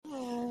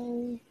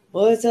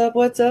What's up?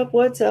 What's up?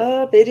 What's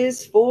up? It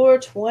is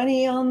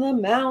 4:20 on the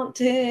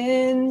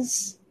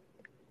mountains.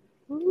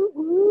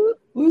 Ooh,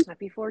 Woo.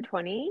 happy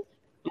 420.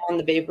 I'm on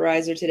the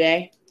vaporizer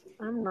today.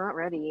 I'm not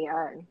ready.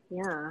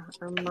 Yeah,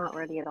 I'm not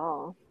ready at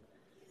all.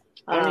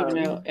 I don't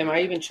even know. Um, Am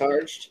I even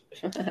charged?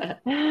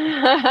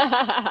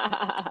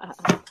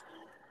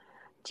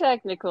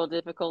 Technical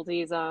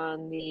difficulties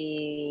on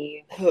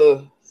the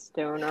Oh.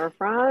 stoner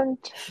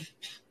front.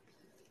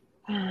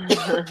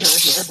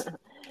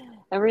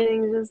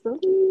 Everything's just the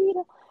lead.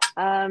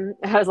 I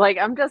was like,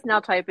 I'm just now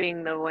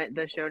typing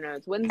the show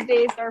notes.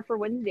 Wednesdays are for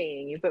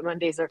Wednesdaying. You put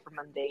Mondays are for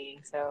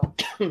Mondaying. So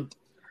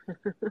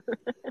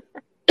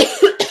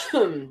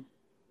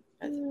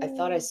I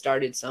thought I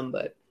started some,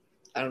 but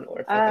I don't know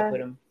where the fuck I put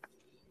them.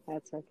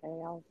 that's okay.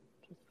 I'll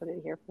just put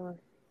it here for.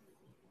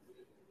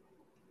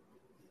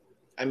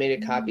 I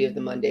made a copy of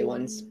the Monday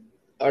ones.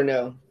 Or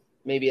no,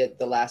 maybe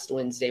the last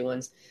Wednesday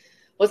ones.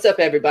 What's up,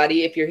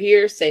 everybody? If you're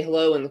here, say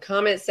hello in the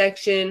comment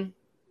section.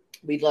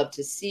 We'd love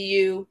to see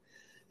you.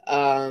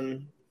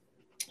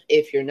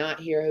 If you're not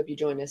here, I hope you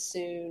join us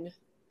soon.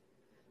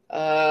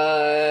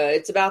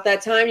 It's about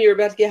that time. You're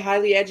about to get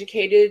highly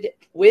educated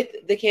with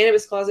the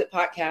Cannabis Closet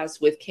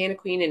podcast with Canna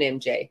Queen and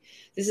MJ.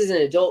 This is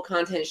an adult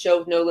content show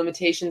with no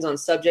limitations on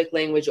subject,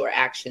 language, or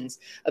actions.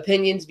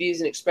 Opinions, views,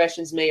 and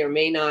expressions may or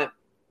may not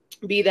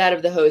be that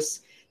of the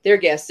hosts, their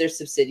guests, their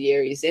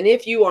subsidiaries. And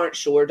if you aren't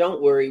sure,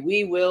 don't worry.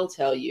 We will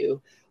tell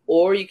you.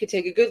 Or you could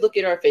take a good look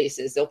at our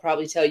faces. They'll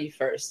probably tell you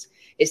first.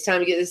 It's time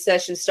to get this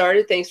session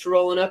started. Thanks for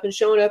rolling up and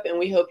showing up, and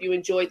we hope you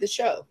enjoyed the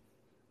show.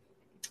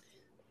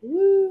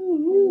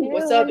 Woo.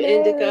 What's up,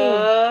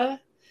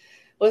 Indica?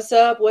 What's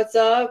up? What's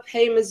up?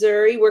 Hey,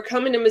 Missouri. We're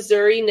coming to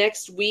Missouri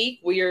next week.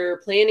 We're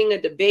planning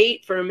a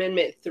debate for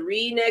Amendment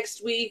 3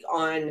 next week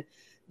on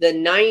the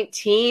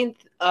 19th,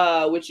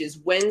 which is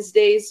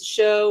Wednesday's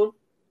show.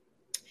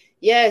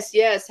 Yes.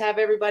 Have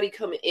everybody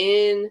come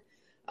in.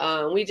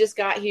 We just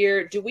got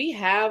here. Do we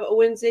have a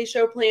Wednesday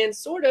show planned?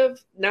 Sort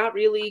of. Not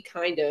really.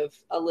 Kind of.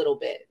 A little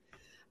bit.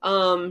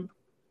 I'm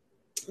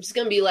just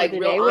going to be like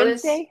real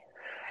honest. Wednesday?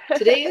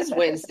 Today is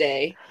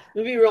Wednesday.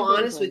 I'm gonna be real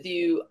honest with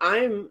you.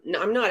 I'm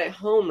not at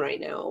home right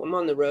now. I'm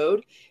on the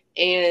road,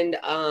 and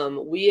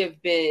we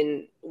have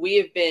been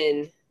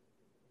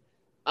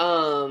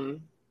I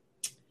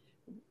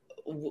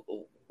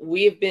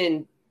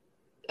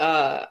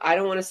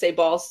don't want to say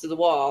balls to the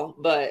wall,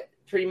 but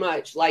pretty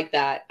much like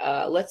that.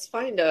 Let's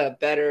find a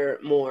better,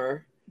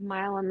 more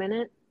mile a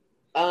minute.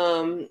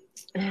 Well,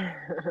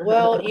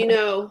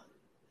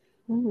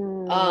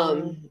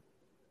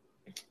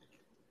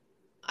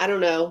 I don't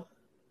know.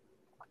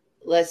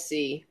 Let's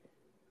see.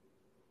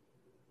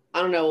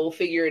 I don't know. We'll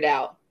figure it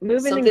out.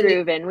 Moving and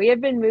grooving. We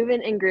have been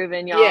moving and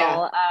grooving, y'all.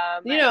 Yeah.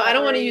 I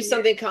don't want to use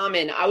something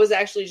common. I was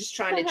actually just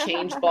trying to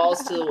change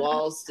balls to the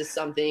walls to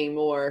something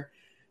more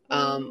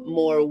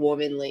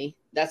womanly.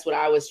 That's what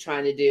I was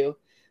trying to do.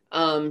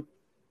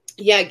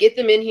 Get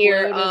them in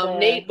here.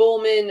 Nate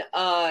Bullman,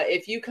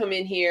 if you come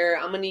in here,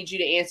 I'm going to need you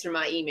to answer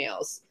my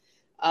emails.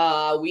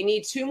 We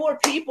need 2 more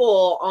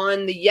people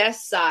on the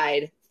yes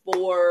side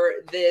for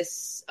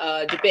this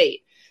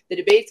debate. The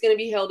debate's going to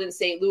be held in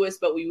St. Louis,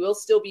 but we will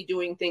still be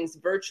doing things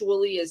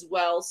virtually as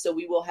well. So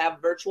we will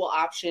have virtual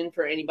option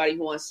for anybody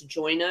who wants to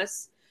join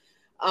us.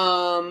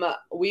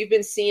 We've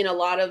been seeing a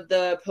lot of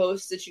the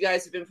posts that you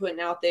guys have been putting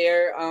out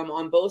there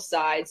on both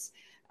sides.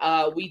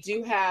 We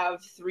do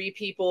have 3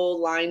 people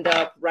lined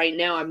up right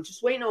now. I'm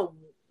just waiting on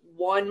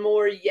one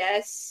more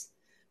yes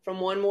from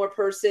one more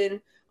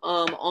person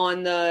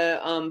on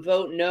the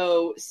vote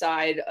no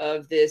side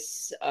of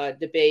this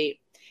debate.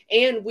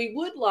 And we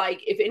would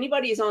like, if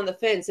anybody is on the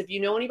fence, if you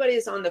know anybody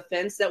is on the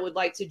fence that would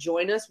like to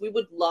join us, we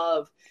would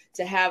love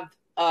to have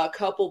a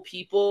couple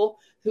people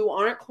who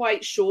aren't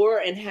quite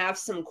sure and have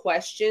some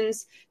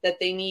questions that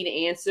they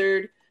need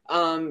answered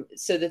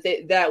so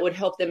that that would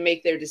help them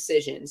make their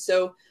decision.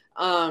 So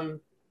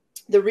the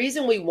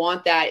reason we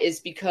want that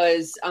is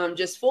because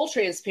just full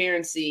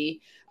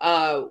transparency,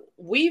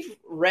 we've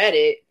read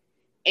it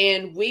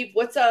and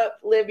what's up,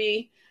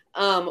 Libby?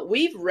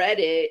 We've read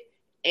it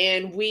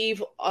and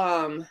we've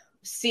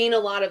seen a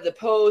lot of the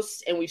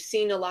posts and we've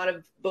seen a lot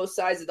of both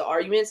sides of the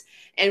arguments.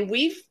 And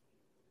we've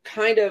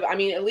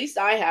at least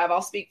I have,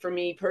 I'll speak for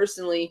me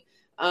personally.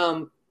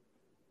 I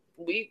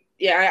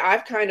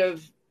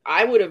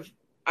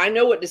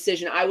know what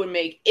decision I would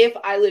make if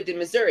I lived in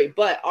Missouri,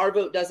 but our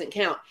vote doesn't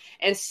count.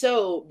 And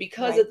so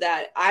because of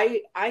that,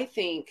 I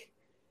think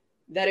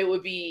that it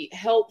would be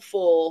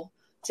helpful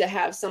to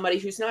have somebody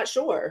who's not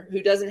sure,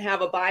 who doesn't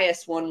have a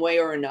bias one way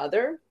or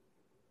another.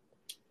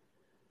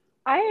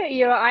 I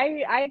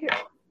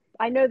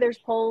know there's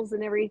polls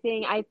and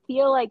everything. I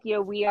feel like,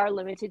 we are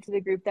limited to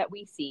the group that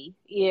we see,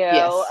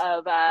 yes.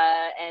 Of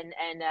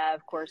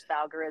course the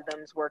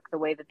algorithms work the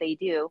way that they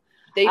do.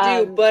 They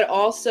do, but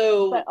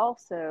also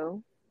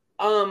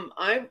I'm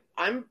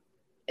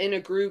in a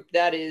group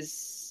that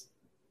is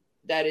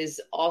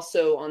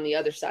also on the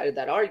other side of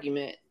that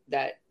argument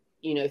that,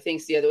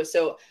 thinks the other way.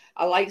 So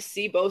I like to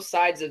see both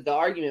sides of the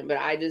argument, but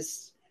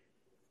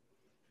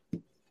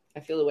I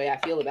feel the way I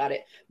feel about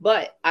it.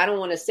 But I don't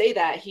want to say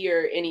that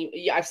here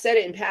I've said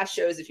it in past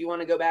shows if you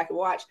want to go back and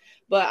watch,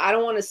 but I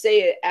don't want to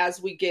say it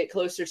as we get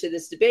closer to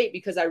this debate,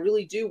 because I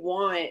really do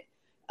want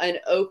an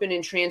open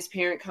and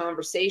transparent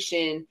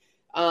conversation.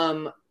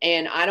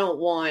 And I don't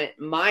want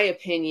my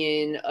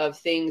opinion of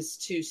things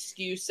to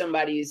skew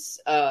somebody's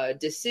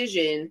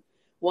decision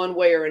one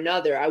way or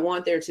another. I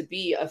want there to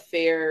be a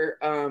fair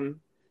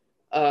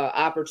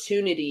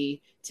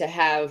opportunity to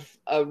have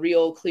a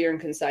real, clear and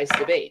concise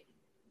debate.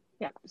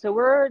 Yeah. So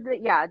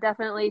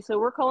definitely. So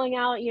we're calling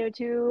out,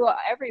 to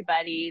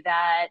everybody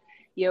that,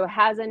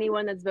 has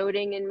anyone that's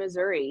voting in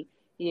Missouri,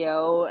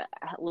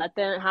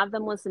 have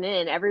them listen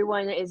in.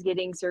 Everyone is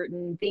getting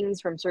certain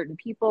things from certain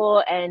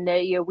people. And,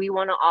 we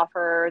want to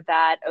offer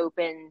that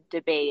open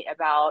debate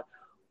about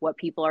what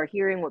people are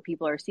hearing, what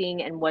people are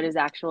seeing, and what is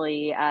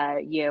actually,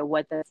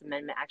 what this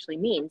amendment actually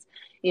means.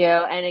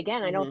 And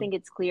again, I don't think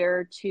it's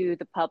clear to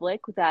the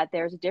public that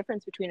there's a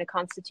difference between a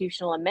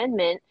constitutional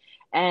amendment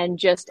and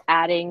just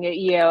adding,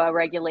 a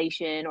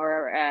regulation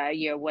or,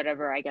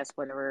 whatever.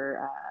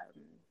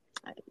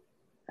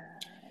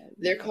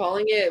 They're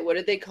calling it, what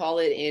did they call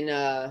it in,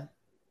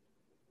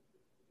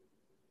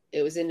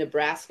 it was in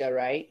Nebraska,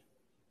 right?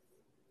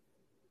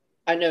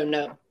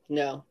 No,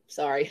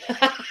 sorry.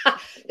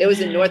 It was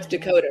in North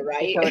Dakota,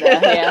 right?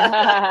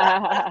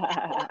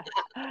 Yeah.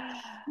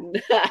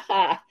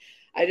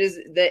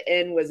 The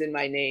N was in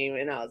my name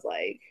and I was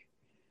like,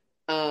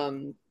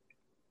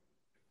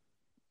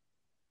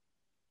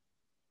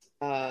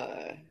 there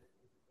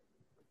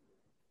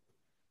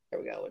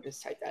we go. We'll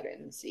just type that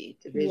in and see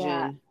division.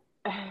 Yeah.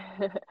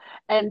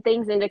 And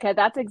things indicate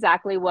that's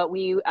exactly what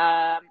we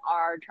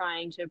are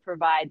trying to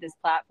provide this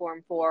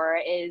platform for,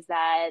 is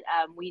that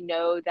we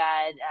know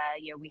that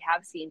we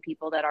have seen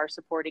people that are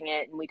supporting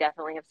it, and we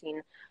definitely have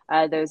seen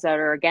those that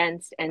are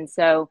against. And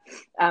so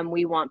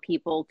we want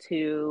people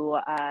to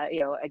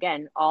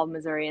again, all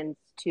Missourians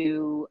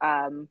to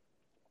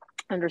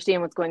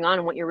understand what's going on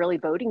and what you're really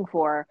voting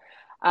for.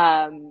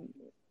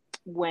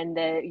 When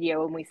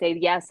we say,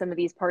 yes, some of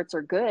these parts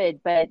are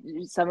good, but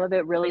some of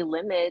it really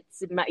might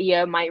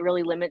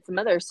really limit some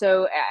others.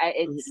 So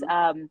it's,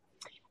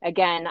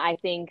 again, I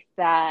think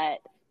that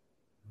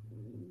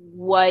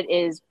what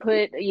is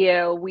put,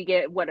 we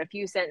get a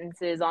few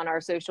sentences on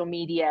our social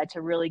media to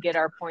really get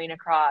our point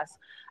across.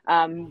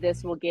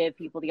 This will give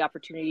people the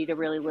opportunity to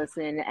really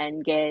listen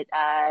and get,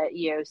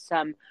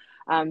 some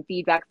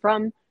feedback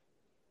from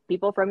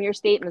people from your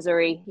state,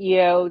 Missouri.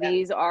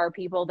 These are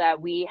people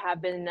that we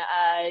have been,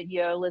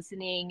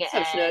 listening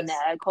and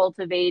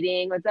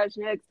cultivating. What's up,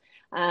 Schnooks?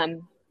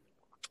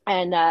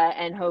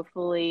 And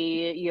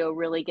hopefully,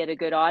 really get a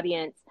good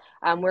audience.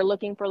 We're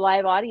looking for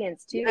live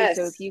audience too. Yes,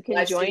 so if you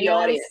can join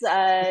us,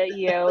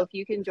 if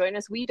you can join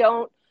us, we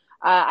don't.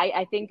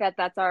 I think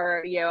that's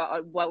our,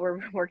 what we're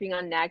working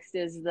on next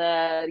is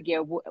where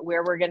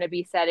we're going to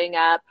be setting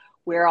up,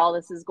 where all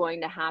this is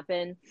going to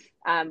happen.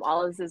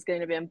 All of this is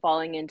going to be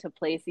falling into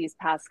place these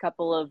past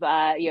couple of,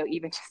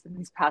 even just in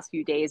these past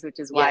few days, which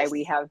is why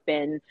we have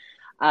been,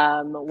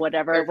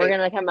 whatever. Perfect. We're going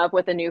to come up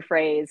with a new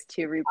phrase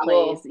to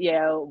replace, balls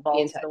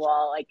to the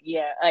wall.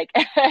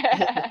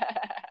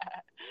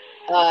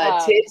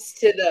 Tits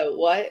to the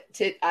what?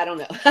 I don't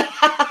know.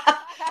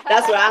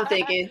 That's what I'm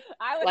thinking.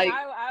 I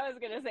was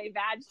going to say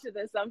badge to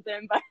the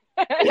something, but.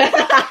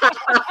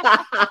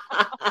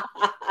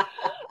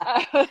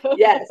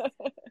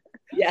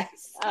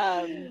 Yes.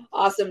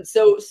 Awesome.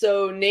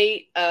 So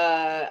Nate,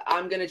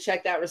 I'm going to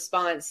check that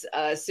response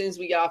as soon as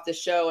we get off the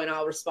show, and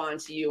I'll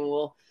respond to you, and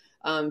we'll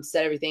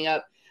set everything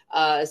up.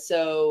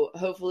 So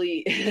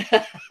hopefully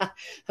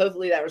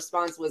that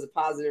response was a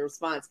positive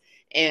response.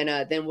 And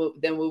then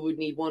we would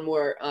need one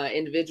more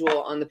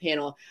individual on the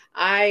panel.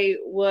 I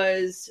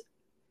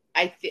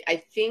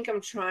think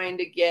I'm trying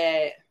to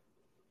get,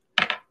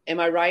 am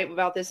I right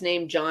about this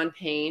name, John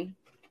Payne?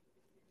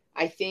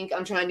 I think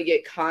I'm trying to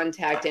get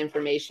contact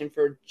information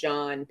for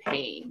John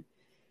Payne.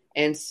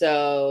 And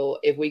so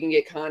if we can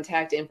get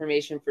contact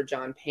information for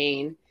John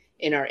Payne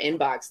in our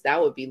inbox,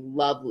 that would be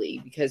lovely,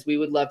 because we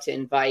would love to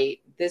invite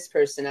this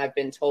person. I've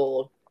been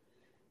told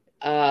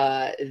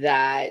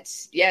that,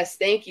 yes,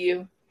 thank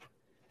you.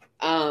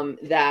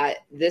 That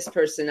this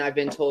person, I've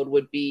been told,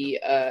 would be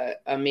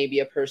maybe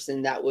a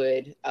person that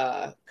would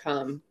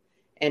come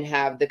and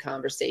have the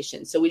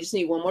conversation. So we just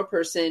need one more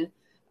person,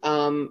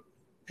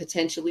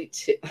 potentially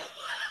two,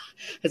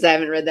 because I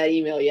haven't read that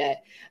email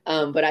yet.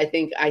 But I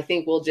think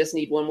we'll just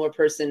need one more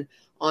person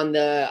on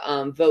the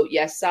vote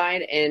yes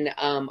side. And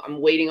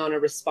I'm waiting on a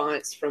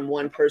response from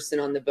one person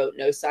on the vote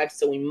no side.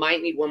 So we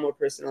might need one more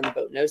person on the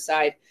vote no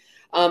side.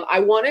 I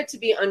want it to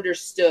be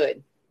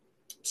understood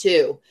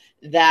too,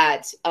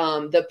 that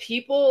the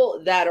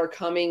people that are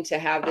coming to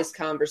have this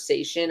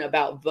conversation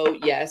about vote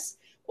yes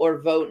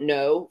or vote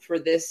no for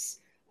this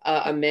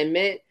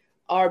amendment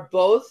are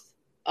both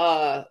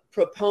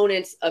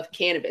proponents of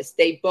cannabis.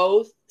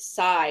 Both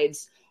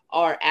sides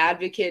are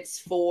advocates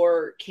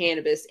for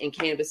cannabis and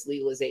cannabis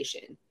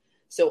legalization.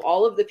 So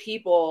all of the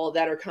people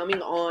that are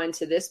coming on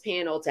to this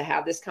panel to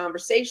have this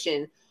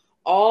conversation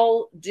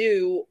all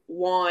do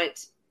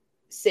want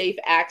safe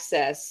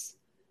access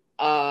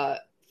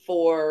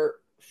for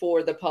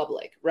the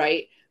public,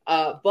 right?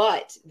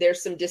 But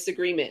there's some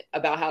disagreement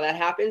about how that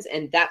happens,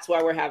 and that's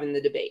why we're having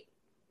the debate.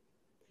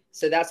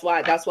 So that's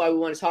why we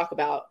want to talk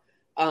about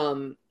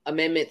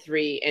Amendment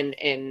 3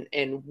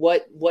 and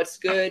what's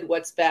good,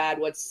 what's bad,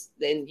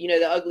 and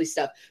the ugly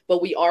stuff.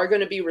 But we are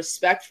going to be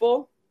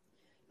respectful.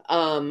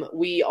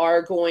 We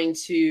are going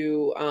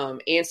to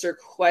answer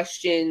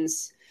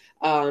questions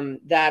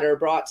that are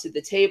brought to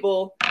the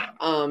table.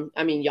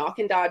 I mean, y'all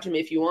can dodge them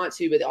if you want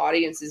to, but the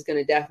audience is going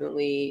to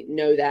definitely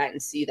know that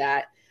and see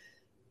that.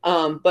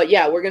 But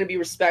yeah, we're going to be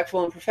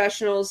respectful and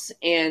professionals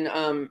and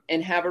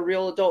have a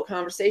real adult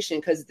conversation,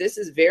 because this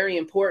is very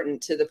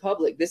important to the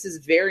public. This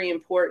is very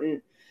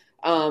important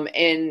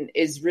and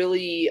is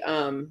really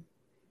going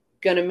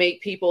to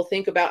make people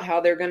think about how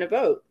they're going to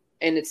vote.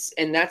 And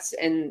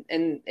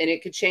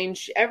it could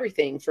change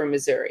everything for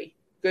Missouri,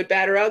 good,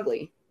 bad, or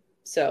ugly.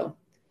 So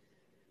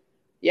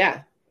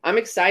yeah, I'm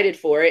excited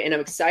for it. And I'm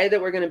excited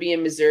that we're going to be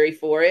in Missouri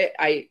for it.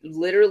 I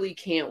literally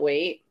can't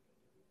wait.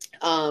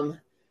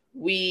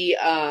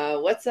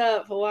 What's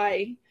up,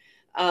 Hawaii?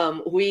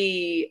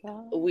 We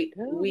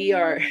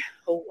are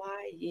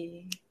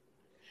Hawaii.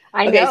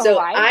 I okay, know, so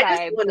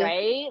Hawaii vibes,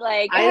 right?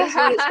 Like, I just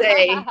want to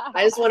say,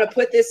 I just want to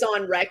put this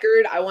on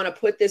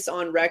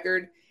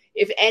record.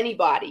 If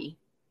anybody,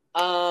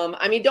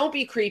 I mean, don't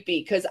be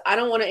creepy, because I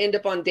don't want to end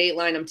up on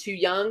Dateline. I'm too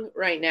young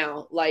right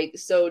now. Like,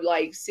 so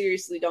like,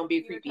 seriously, don't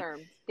be creepy.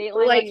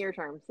 Dateline like, on your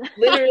terms.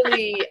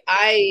 Literally,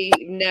 I've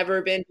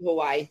never been to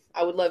Hawaii.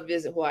 I would love to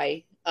visit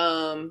Hawaii.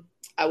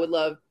 I would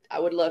love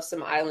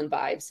some island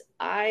vibes.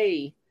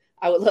 I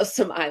would love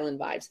some island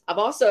vibes. I've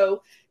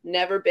also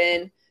never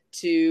been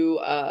to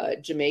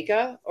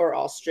Jamaica or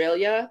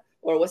Australia,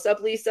 or what's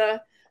up,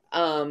 Lisa?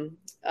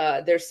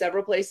 There's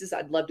several places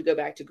I'd love to go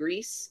back to.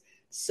 Greece.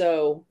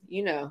 So,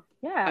 yeah,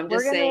 I'm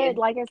just saying,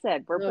 like I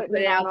said, we're putting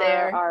it on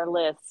our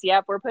lists.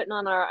 Yep, we're putting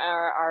on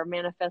our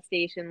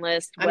manifestation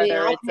list. I mean,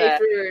 I'll pay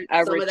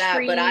for some retreat, of that,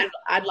 but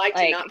I'd like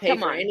to not pay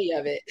for any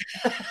of it.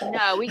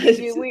 No, we can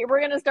do. We're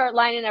going to start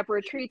lining up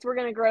retreats. We're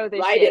going to grow this.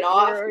 Write it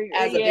off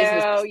as a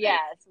business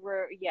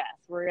perspective.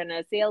 We're going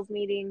to sales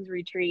meetings,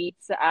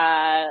 retreats,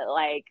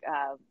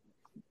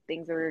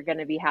 things are going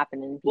to be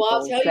happening. Well,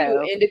 I'll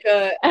tell you,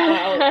 Indica.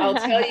 I'll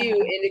tell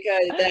you,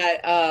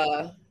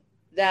 Indica,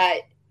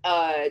 that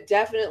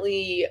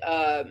definitely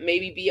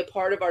maybe be a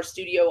part of our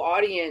studio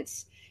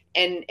audience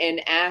and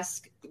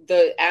ask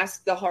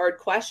the hard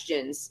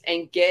questions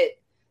and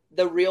get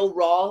the real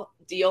raw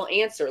deal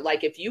answer.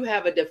 Like, if you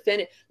have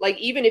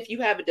even if you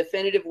have a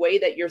definitive way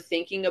that you're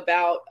thinking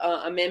about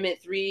Amendment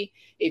 3,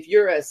 if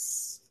you're a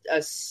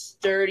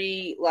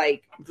sturdy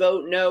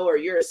vote no, or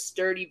you're a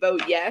sturdy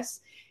vote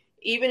yes,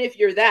 even if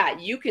you're that,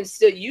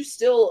 you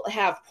still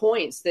have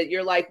points that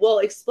you're like, well,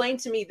 explain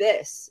to me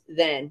this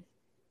then.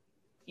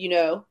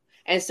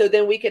 And so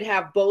then we could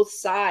have both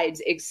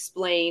sides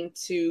explain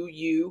to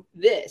you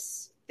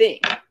this thing,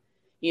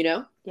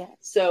 Yeah.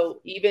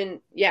 So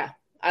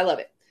I love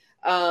it.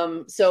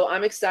 So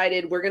I'm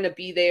excited. We're going to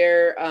be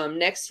there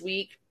next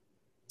week.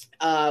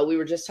 We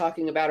were just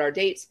talking about our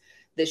dates.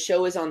 The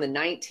show is on the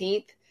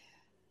 19th.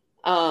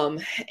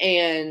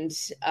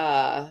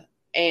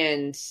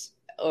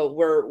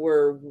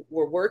 We're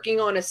working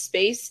on a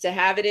space to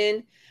have it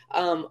in.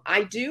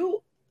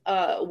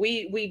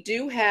 We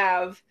do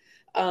have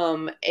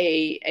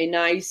a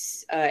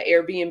nice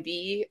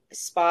Airbnb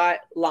spot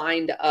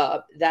lined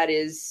up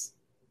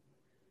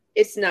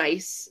it's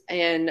nice,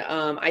 and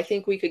I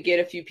think we could get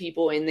a few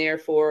people in there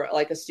for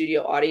a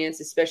studio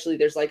audience, especially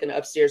there's an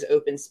upstairs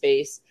open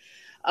space,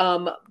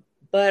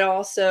 but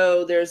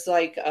also there's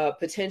a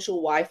potential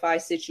Wi-Fi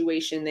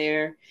situation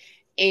there.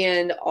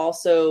 And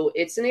also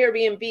it's an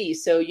Airbnb.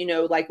 So,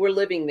 we're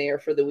living there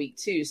for the week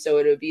too. So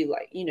it would be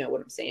what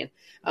I'm saying.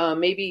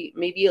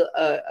 Maybe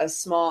a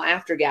small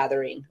after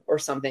gathering or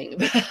something.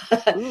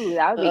 Ooh,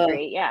 that would be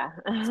great. Yeah.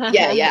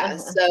 Yeah.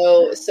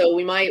 So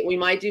we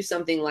might do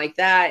something like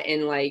that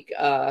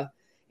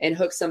and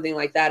hook something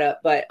like that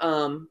up. But,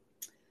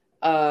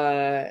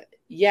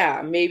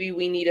 maybe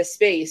we need a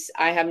space.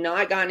 I have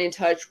not gotten in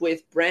touch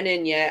with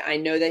Brennan yet. I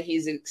know that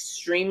he's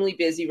extremely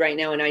busy right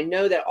now. And I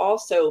know that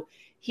also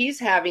he's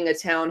having a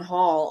town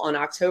hall on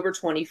October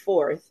 24th.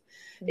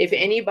 Mm-hmm. If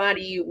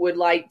anybody would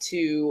like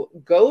to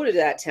go to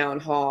that town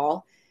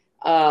hall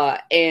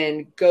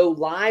and go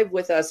live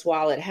with us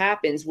while it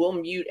happens, we'll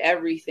mute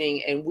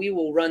everything and we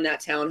will run that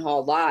town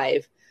hall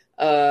live.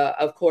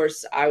 Of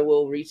course, I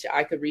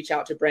could reach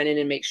out to Brennan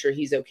and make sure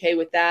he's okay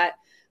with that.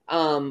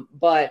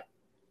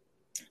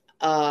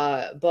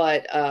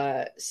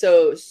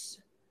 So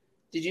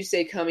did you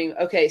say coming?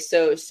 Okay.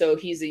 So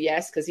he's a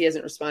yes, because he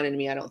hasn't responded to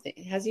me. I don't think.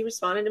 Has he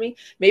responded to me?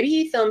 Maybe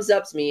he thumbs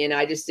up to me and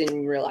I just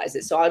didn't realize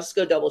it. So I'll just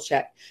go double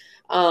check.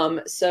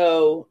 The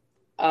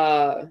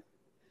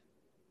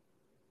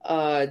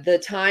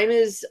time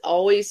is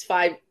always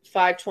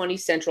 5:20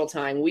 Central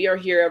Time. We are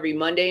here every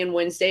Monday and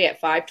Wednesday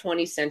at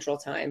 5:20 Central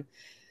Time,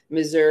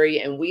 Missouri.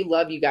 And we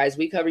love you guys.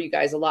 We cover you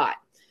guys a lot.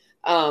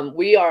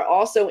 We are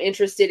also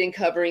interested in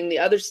covering the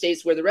other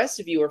states where the rest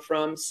of you are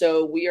from.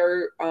 So we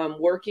are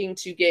working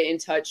to get in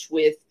touch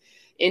with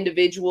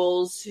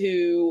individuals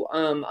who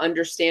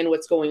understand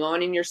what's going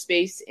on in your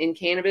space in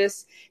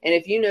cannabis. And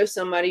if you know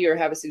somebody or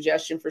have a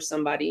suggestion for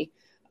somebody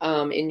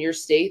in your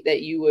state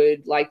that you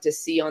would like to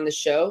see on the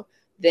show,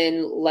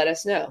 then let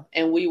us know.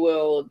 And we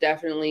will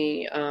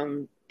definitely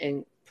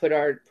and put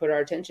our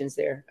attentions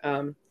there.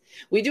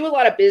 We do a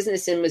lot of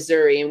business in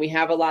Missouri, and we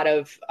have a lot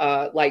of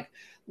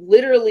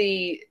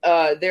literally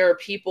there are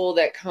people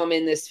that come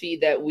in this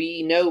feed that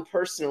we know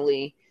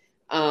personally,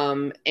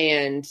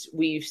 and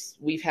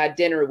we've had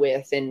dinner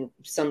with, and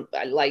some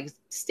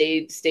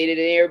stayed at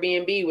an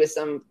Airbnb with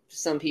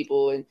some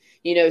people, and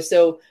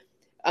so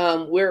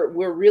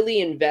we're really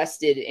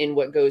invested in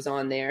what goes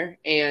on there,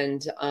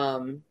 and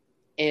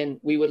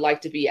we would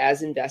like to be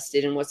as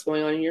invested in what's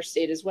going on in your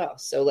state as well.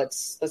 So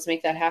let's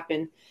make that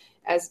happen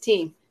as a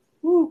team.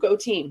 Woo, go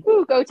team.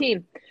 Woo, go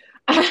team.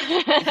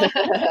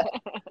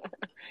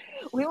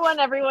 We want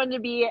everyone to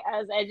be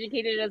as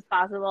educated as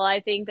possible.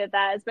 I think that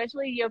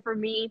especially, for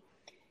me,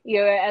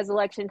 as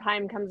election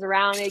time comes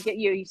around,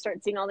 you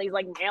start seeing all these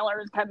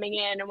mailers coming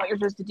in and what you're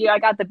supposed to do. I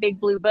got the big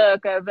blue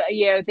book of,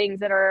 things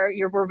that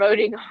we're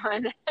voting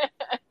on.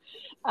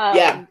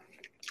 Yeah.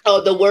 Oh,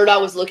 the word I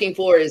was looking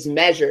for is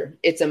measure.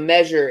 It's a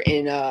measure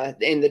in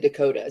the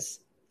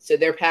Dakotas. So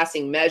they're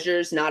passing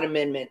measures, not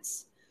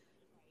amendments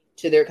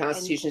to their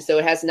constitution. So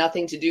it has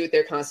nothing to do with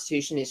their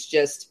constitution. It's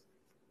just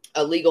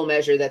a legal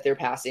measure that they're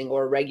passing,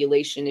 or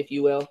regulation, if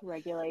you will.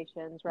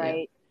 Regulations,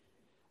 right?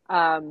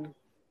 Yeah.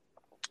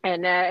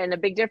 And a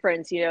big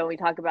difference, we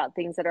talk about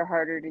things that are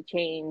harder to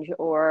change,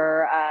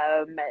 or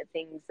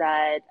things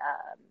that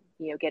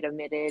get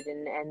omitted,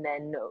 and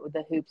then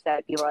the hoops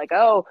that people are like,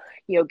 oh,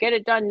 get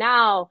it done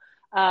now,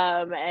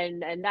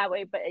 and that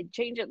way, but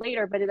change it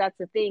later. But that's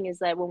the thing, is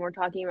that when we're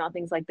talking about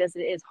things like this,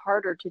 it is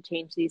harder to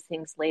change these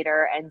things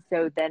later, and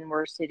so then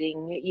we're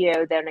sitting,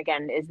 then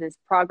again, is this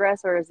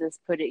progress, or is this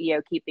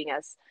keeping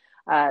us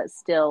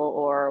still,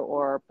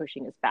 or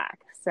pushing us back?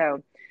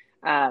 So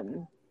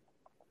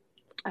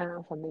I don't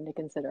know, something to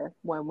consider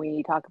when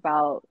we talk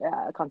about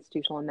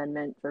constitutional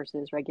amendment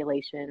versus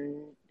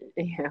regulation,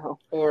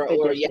 or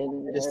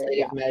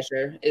legislative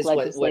measure is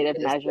legislative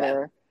what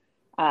measure.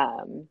 Yeah.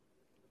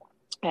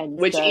 And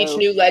which each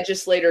new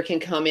legislator can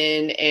come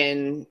in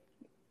and,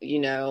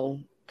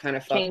 kind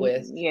of fuck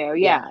with.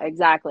 Yeah,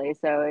 exactly.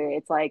 So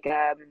it's like,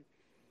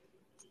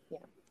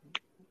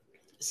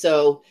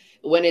 So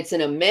when it's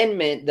an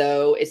amendment,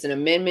 though, it's an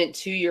amendment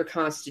to your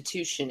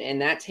constitution, and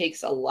that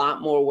takes a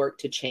lot more work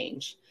to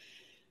change.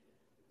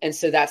 And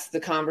so that's the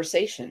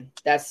conversation.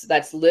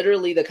 That's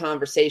literally the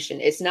conversation.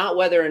 It's not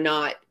whether or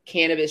not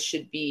cannabis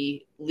should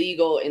be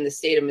legal in the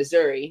state of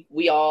Missouri.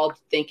 We all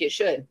think it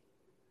should.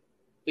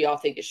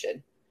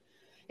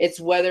 It's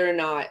whether or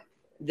not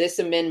this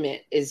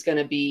amendment is going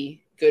to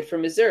be good for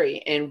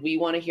Missouri. And we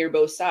want to hear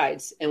both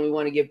sides, and we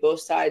want to give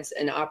both sides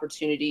an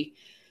opportunity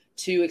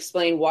to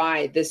explain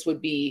why this would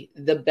be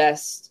the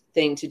best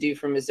thing to do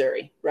for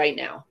Missouri right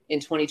now in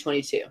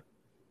 2022.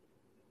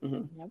 Mm-hmm.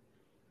 Yep.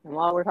 And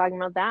while we're talking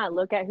about that,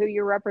 look at who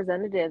your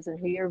representatives and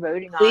who you're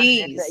voting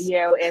Please.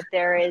 on. If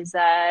there is,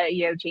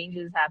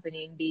 changes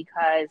happening,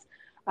 because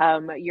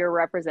your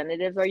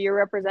representatives are your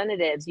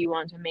representatives. You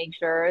want to make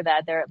sure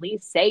that they're at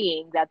least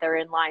saying that they're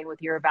in line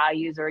with your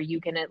values, or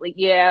you can at least,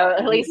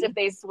 at least if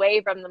they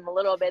sway from them a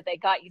little bit, they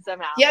got you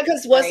somehow. Yeah,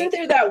 because wasn't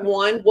there that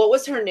one? What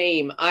was her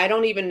name? I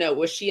don't even know.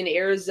 Was she in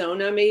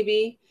Arizona?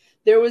 Maybe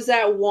there was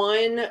that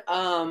one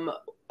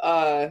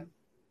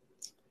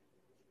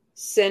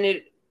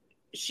Senate.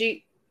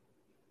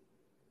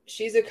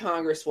 She's a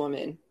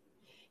congresswoman,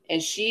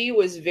 and she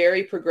was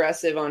very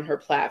progressive on her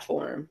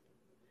platform.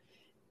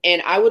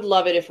 And I would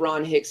love it if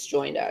Ron Hicks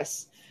joined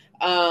us.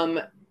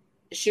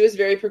 She was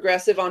very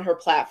progressive on her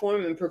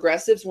platform, and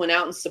progressives went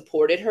out and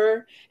supported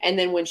her. And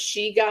then when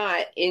she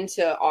got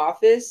into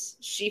office,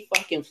 she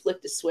fucking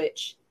flipped a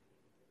switch.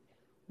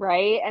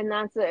 Right. And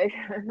that's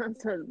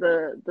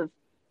the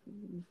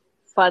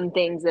fun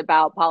things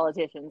about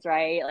politicians,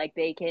 right? Like,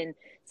 they can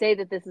say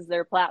that this is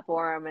their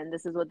platform and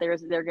this is what they're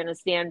going to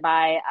stand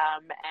by,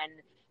 and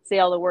say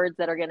all the words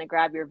that are going to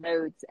grab your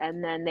votes,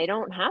 and then they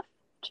don't have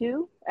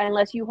to,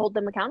 unless you hold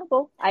them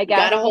accountable. I guess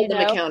you gotta hold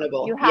them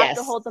accountable. You have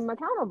to hold them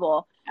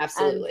accountable.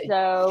 Absolutely. And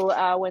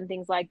so when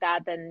things like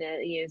that, then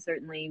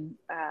certainly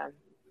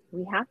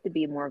we have to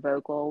be more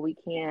vocal. We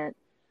can't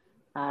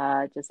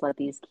just let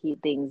these key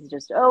things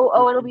just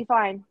it'll be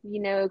fine.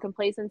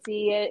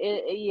 Complacency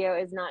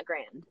is not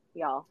grand,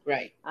 y'all.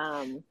 Right.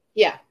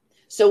 Yeah.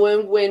 So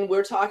when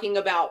we're talking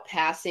about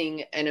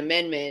passing an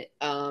amendment,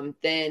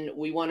 then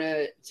we want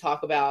to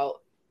talk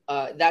about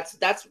that's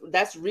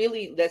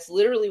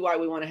literally why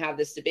we want to have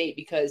this debate,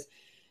 because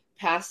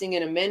passing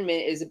an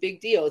amendment is a big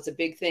deal. It's a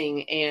big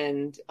thing,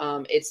 and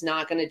it's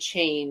not going to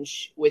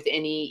change with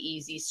any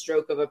easy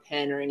stroke of a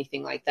pen or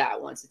anything like that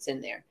once it's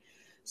in there.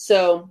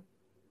 So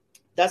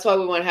that's why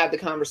we want to have the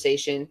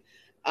conversation.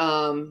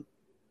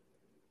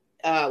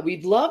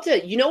 we'd love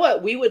to, you know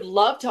what? We would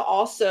love to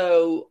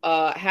also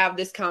have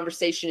this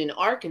conversation in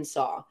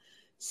Arkansas.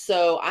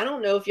 So I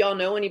don't know if y'all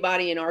know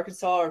anybody in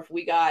Arkansas, or if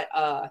we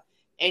got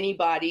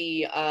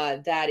anybody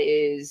that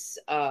is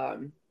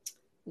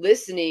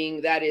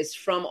listening that is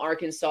from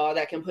Arkansas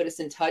that can put us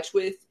in touch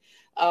with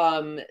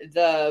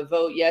the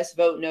vote yes,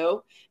 vote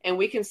no, and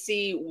we can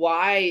see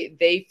why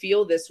they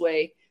feel this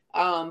way.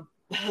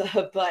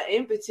 But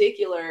in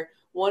particular,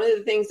 one of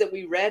the things that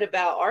we read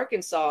about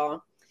Arkansas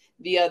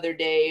the other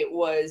day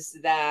was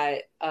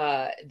that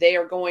they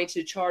are going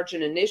to charge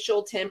an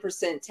initial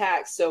 10%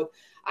 tax. So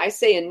I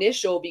say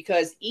initial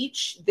because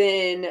each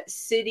then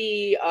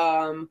city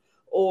or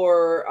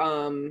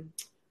what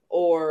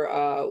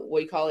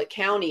do you call it,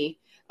 county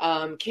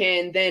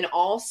can then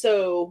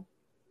also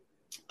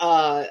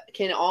add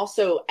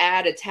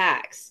a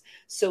tax.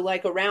 So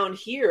like around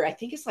here, I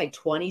think it's like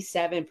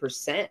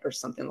 27% or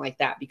something like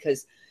that,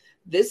 because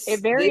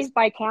it varies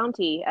by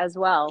county as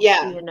well.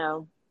 Yeah. You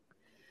know.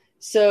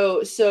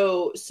 So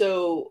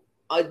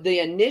the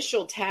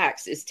initial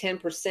tax is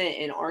 10%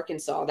 in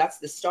Arkansas. That's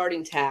the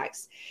starting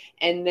tax.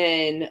 And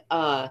then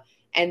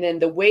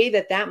the way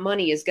that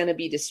money is going to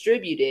be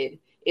distributed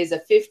is a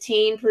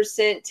 15%,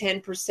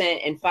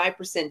 10%, and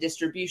 5%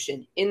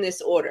 distribution in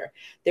this order.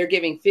 They're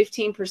giving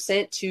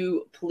 15%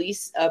 to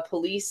police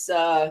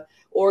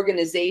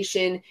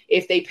organization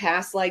if they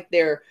pass like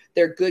their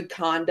good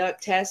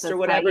conduct test or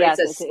whatever. Yes,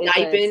 it's a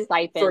stipend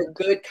for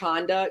good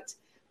conduct.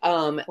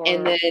 And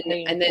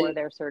then for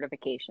their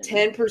certification.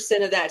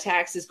 10% of that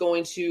tax is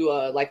going to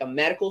like a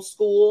medical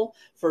school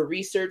for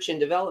research and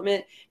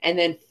development, and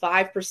then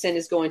 5%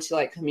 is going to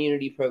like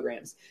community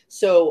programs.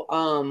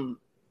 So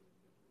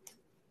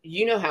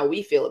you know how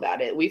we feel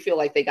about it. We feel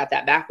like they got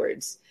that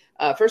backwards.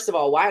 First of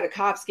all, why are the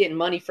cops getting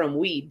money from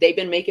weed? They've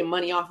been making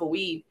money off of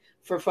weed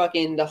for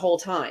fucking the whole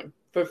time,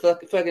 for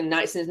fucking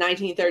since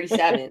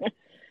 1937.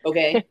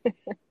 Okay.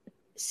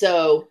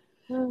 So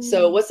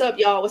what's up,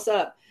 y'all? What's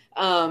up?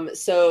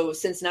 So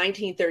since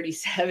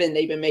 1937,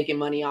 they've been making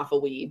money off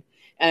of weed.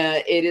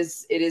 It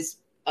is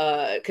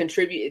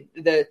contribute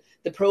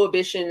the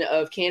prohibition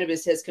of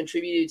cannabis has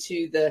contributed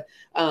to the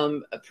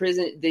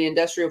prison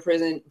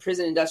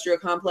industrial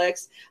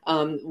complex,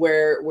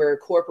 where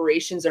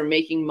corporations are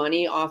making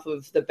money off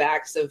of the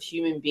backs of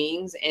human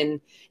beings,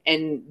 and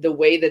the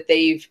way that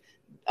they've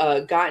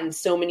gotten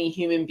so many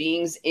human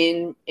beings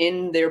in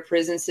their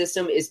prison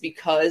system is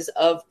because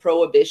of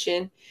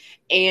prohibition,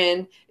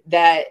 and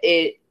that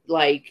it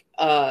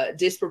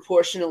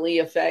disproportionately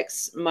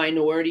affects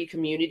minority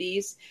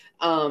communities.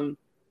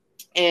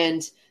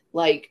 And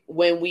like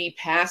when we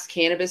pass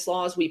cannabis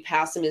laws, we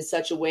pass them in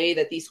such a way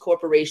that these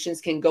corporations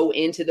can go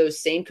into those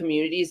same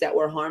communities that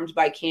were harmed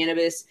by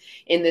cannabis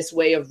in this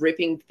way of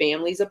ripping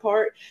families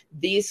apart.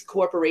 These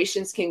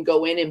corporations can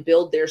go in and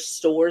build their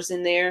stores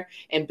in there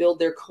and build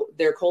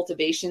their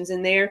cultivations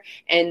in there,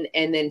 and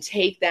then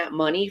take that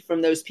money from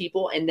those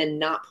people and then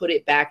not put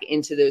it back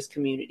into those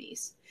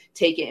communities.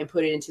 Take it and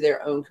put it into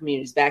their own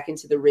communities, back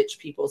into the rich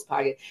people's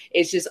pocket.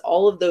 It's just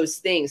all of those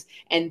things.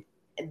 And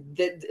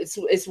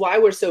it's why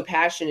we're so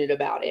passionate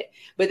about it.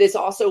 But it's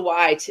also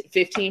why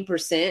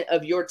 15%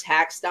 of your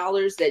tax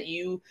dollars that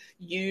you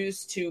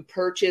use to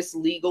purchase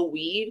legal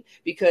weed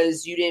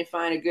because you didn't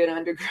find a good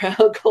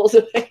underground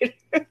cultivator.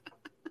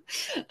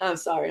 I'm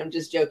sorry, I'm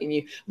just joking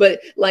you.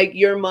 But like,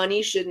 your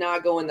money should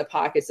not go in the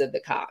pockets of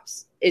the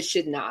cops. It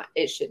should not.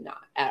 It should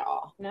not at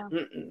all. No.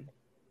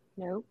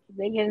 No,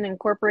 they can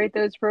incorporate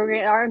those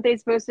programs. Aren't they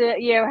supposed to,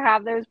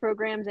 have those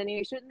programs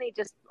anyway? Shouldn't they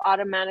just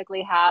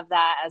automatically have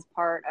that as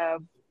part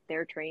of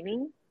their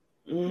training?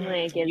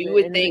 You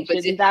would think, but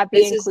shouldn't that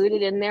be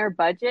included in their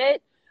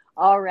budget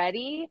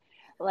already?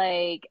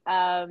 This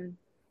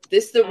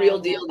is the real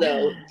deal,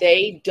 though.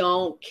 They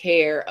don't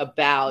care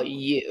about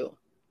you.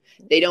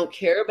 They don't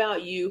care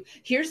about you.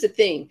 Here's the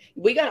thing.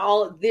 We got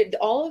all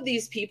of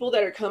these people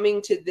that are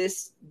coming to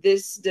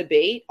this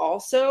debate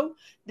also.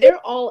 They're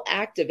all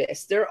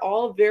activists. They're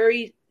all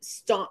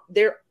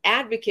they're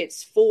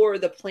advocates for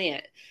the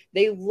plant.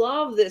 They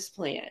love this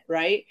plant,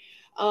 right?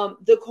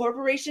 The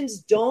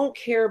corporations don't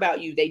care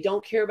about you. They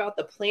don't care about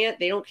the plant.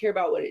 They don't care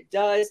about what it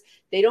does.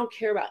 They don't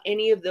care about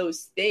any of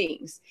those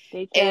things.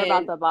 They care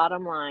about the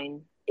bottom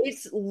line.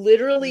 It's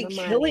literally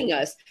killing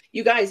us.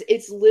 You guys,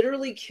 it's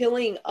literally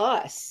killing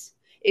us.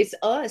 It's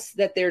us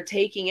that they're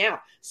taking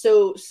out.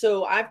 So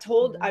I've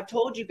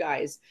told you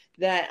guys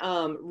that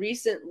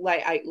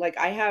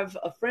I have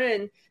a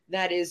friend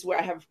that is where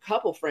I have a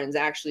couple friends,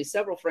 actually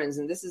several friends,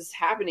 and this is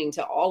happening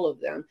to all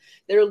of them.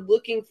 They're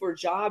looking for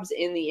jobs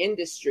in the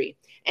industry,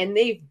 and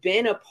they've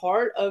been a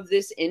part of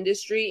this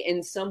industry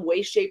in some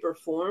way, shape, or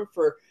form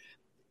for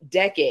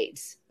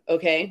decades.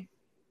 Okay.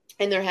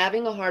 And they're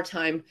having a hard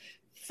time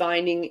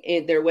finding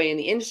their way in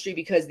the industry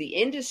because the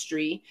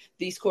industry,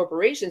 these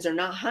corporations, are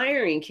not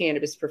hiring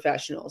cannabis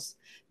professionals.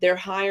 They're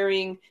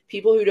hiring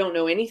people who don't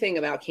know anything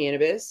about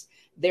cannabis.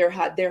 They're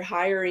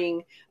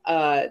hiring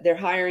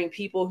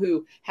people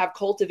who have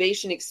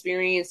cultivation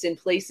experience in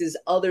places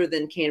other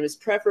than cannabis,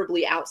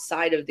 preferably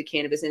outside of the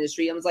cannabis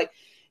industry. I was like,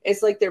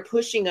 It's like they're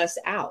pushing us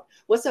out.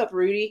 What's up,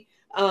 Rudy?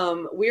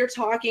 We're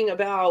talking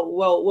about,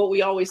 well, what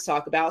we always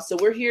talk about. So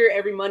we're here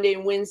every Monday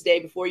and Wednesday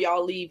before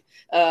y'all leave.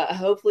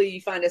 Hopefully you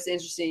find us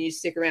interesting and you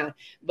stick around.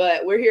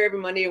 But we're here every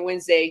Monday and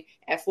Wednesday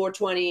at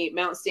 4:20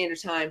 Mountain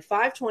Standard Time,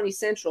 5:20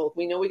 Central.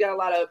 We know we got a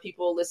lot of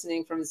people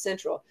listening from the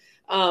Central.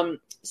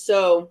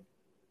 So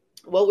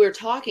what we're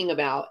talking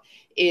about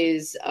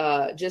is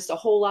just a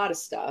whole lot of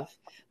stuff,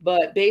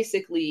 but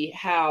basically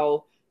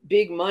how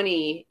big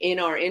money in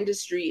our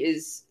industry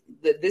is.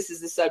 This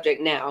is the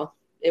subject now.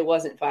 It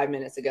wasn't 5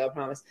 minutes ago, I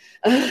promise.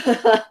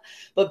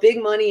 But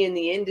big money in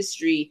the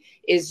industry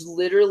is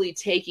literally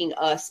taking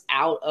us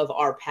out of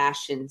our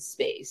passion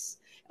space,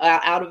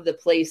 out of the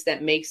place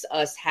that makes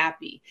us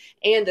happy.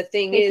 And the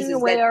thing taking is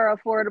away that our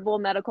affordable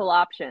medical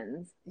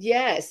options.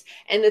 Yes.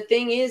 And the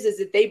thing is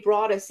that they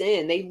brought us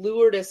in, they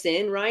lured us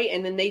in, right?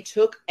 And then they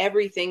took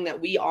everything that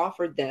we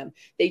offered them.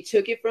 They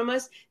took it from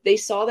us. They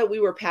saw that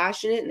we were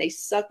passionate and they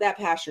sucked that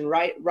passion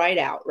right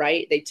out,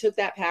 right? They took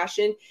that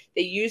passion,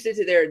 they used it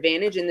to their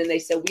advantage. And then they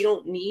said, we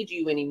don't need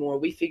you anymore.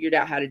 We figured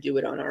out how to do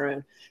it on our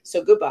own.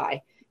 So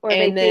goodbye. Or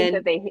they think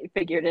that they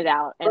figured it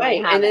out and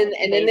right. they haven't.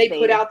 And then they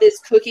put out this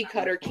cookie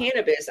cutter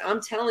cannabis.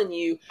 I'm telling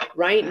you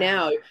right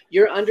now,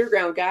 your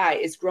underground guy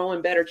is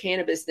growing better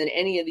cannabis than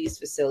any of these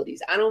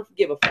facilities. I don't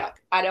give a fuck.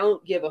 I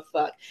don't give a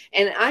fuck.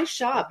 And I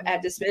shop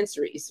at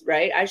dispensaries,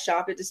 right? I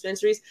shop at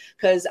dispensaries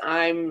because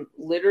I'm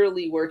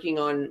literally working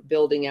on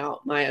building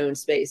out my own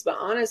space. But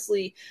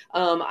honestly,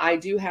 I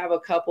do have a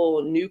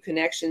couple new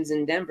connections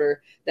in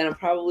Denver that I'm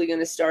probably going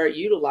to start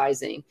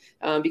utilizing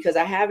because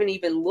I haven't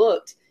even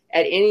looked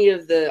at any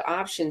of the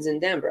options in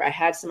Denver. I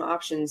had some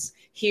options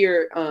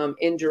here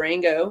in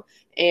Durango.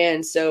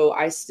 And so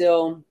I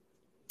still,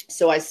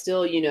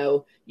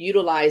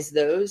 utilize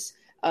those.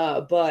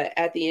 But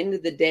at the end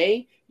of the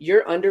day,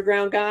 your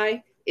underground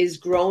guy is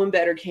growing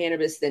better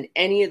cannabis than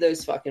any of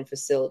those fucking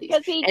facilities.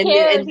 Because he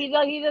cares.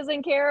 He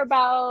doesn't care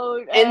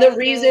about and the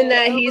reason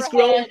that he's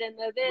growing and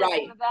the this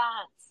right. and the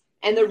that.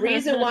 And the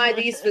reason why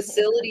these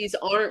facilities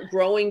aren't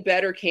growing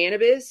better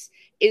cannabis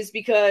is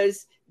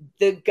because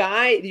the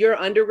guy, your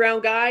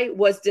underground guy,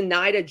 was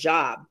denied a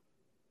job.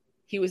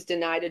 He was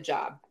denied a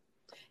job.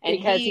 And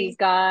because he's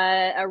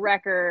got a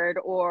record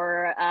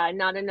or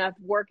not enough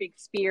work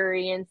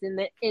experience in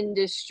the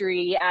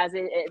industry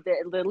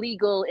the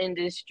legal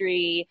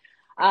industry.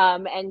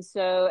 And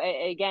so,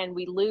 again,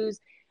 we lose.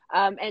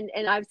 And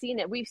I've seen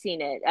it. We've seen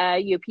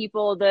it.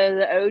 People,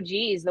 the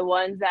OGs, the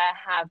ones that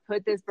have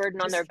put this burden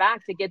on their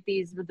back to get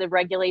the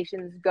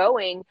regulations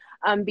going,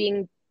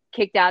 being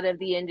kicked out of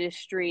the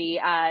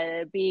industry,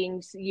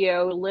 being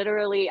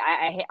literally.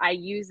 I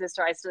use this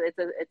term.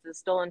 It's a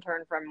stolen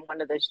term from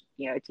one of the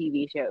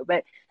TV show,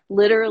 but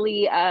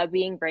literally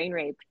being brain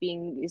raped,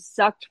 being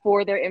sucked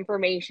for their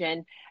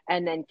information,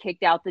 and then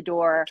kicked out the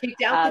door. It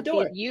happened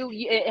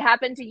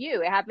to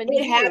you. It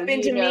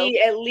happened to me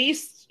at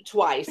least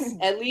twice.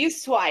 At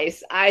least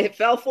twice. I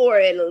fell for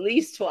it at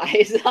least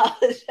twice. I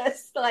was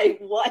just like,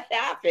 what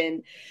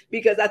happened?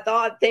 Because I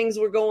thought things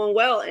were going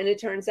well, and it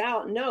turns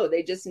out no,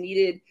 they just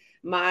needed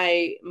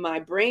my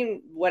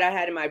brain, what I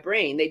had in my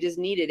brain. They just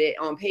needed it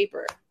on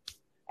paper.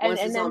 And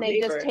then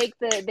they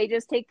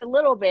just take the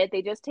little bit.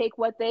 They just take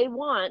what they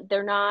want.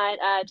 They're not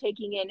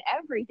taking in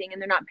everything, and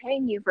they're not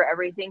paying you for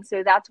everything.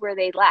 So that's where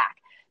they lack.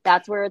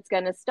 That's where it's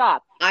going to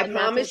stop. I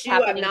promise you,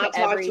 I've not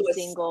talked to a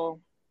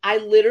single.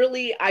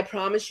 I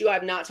promise you,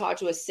 I've not talked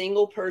to a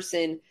single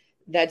person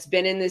that's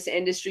been in this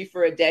industry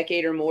for a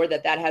decade or more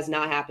that has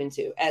not happened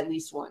to at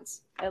least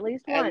once. At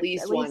least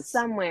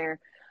somewhere.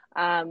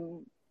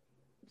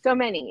 So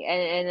many,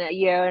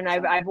 and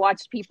I've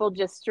watched people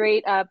just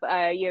straight up,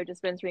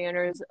 dispensary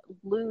owners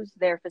lose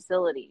their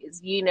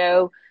facilities,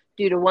 due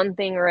to one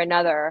thing or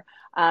another,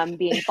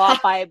 being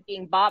bought by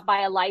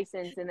a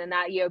license, and then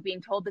that,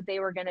 being told that they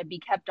were going to be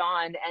kept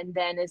on, and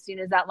then as soon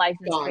as that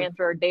license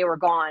transferred, they were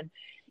gone.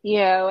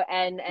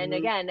 And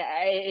again,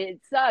 it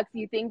sucks.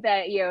 You think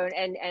that,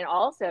 and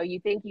also you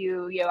think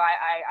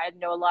I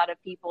know a lot of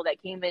people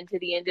that came into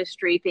the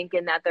industry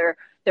thinking that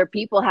their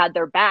people had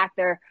their back.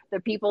 The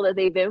people that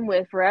they've been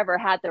with forever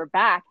had their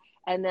back.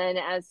 And then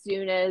as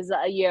soon as,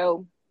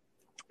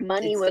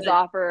 money was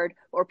offered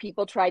or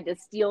people tried to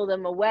steal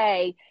them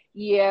away,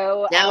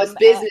 now it's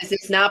business.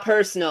 It's not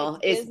personal.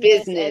 It's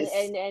business.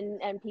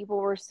 And people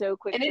were so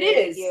quick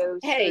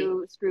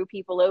to screw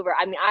people over.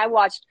 I mean, I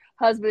watched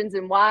husbands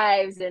and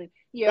wives, and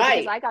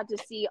because I got to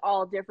see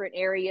all different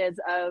areas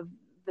of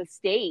the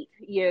state,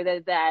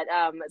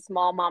 that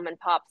small mom and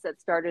pops that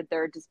started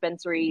their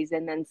dispensaries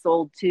and then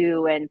sold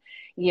to, and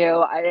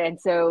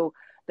so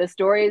the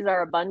stories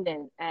are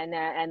abundant, and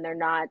they're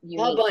not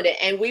unique. Abundant,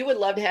 and we would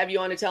love to have you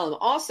on to tell them.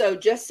 Also,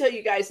 just so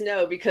you guys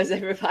know, because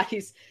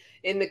everybody's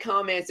in the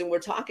comments and we're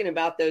talking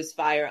about those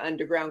fire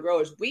underground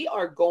growers, we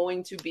are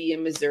going to be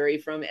in Missouri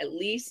from at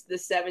least the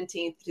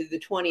 17th to the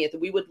 20th.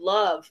 We would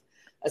love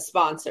a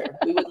sponsor.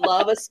 We would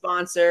love a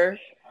sponsor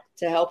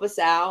to help us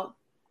out,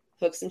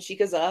 hook some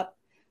chicas up.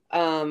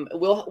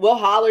 We'll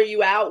holler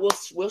you out.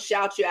 We'll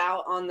shout you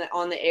out on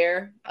the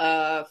air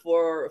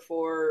for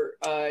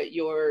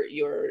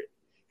your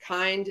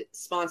kind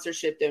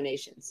sponsorship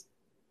donations.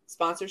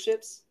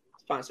 Sponsorships?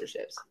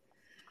 Sponsorships.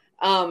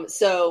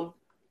 So,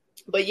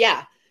 but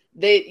yeah,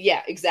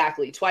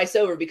 exactly. Twice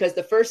over, because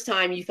the first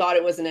time you thought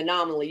it was an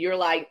anomaly. You're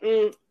like,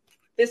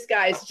 this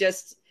guy's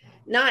just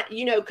not,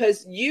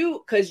 because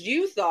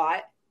you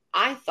thought,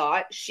 I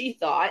thought, she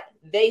thought,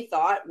 they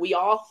thought, we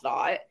all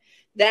thought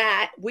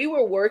that we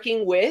were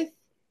working with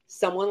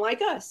someone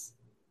like us.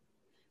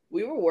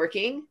 We were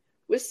working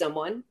with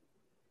someone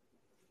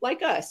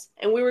like us,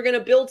 and we were going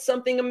to build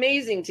something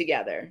amazing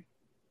together.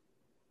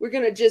 We're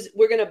going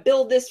to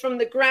build this from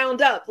the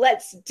ground up.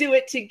 Let's do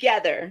it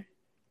together.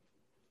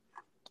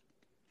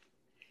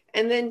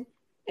 And then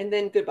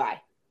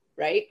goodbye,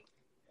 right?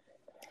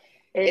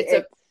 It's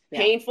a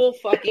painful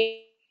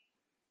fucking.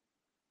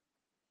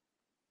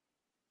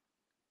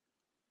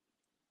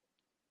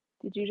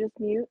 Did you just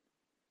mute?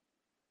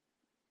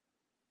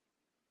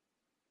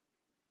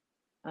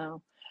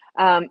 Oh.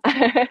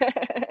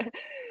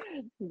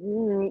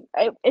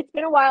 It's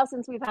been a while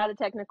since we've had a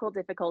technical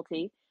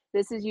difficulty.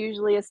 This is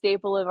usually a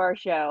staple of our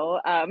show.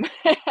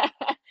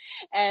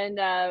 And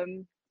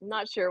I'm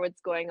not sure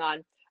what's going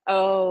on.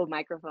 Oh,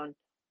 microphone.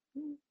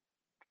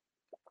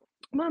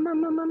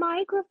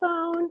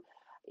 Microphone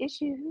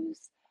issues.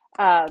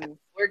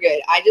 We're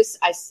good. I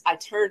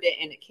turned it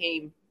and it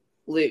came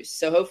loose.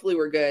 So hopefully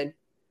we're good.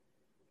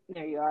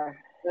 There you are.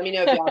 Let me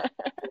know if y'all.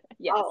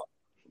 Yes.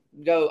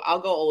 I'll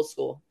go old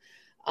school.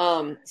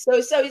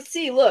 So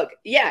see, look,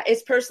 yeah,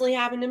 it's personally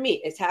happened to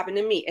me. It's happened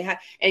to me.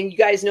 And you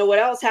guys know what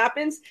else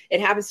happens?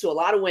 It happens to a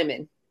lot of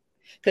women,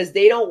 because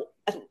they don't,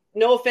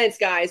 no offense,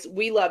 guys,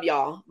 we love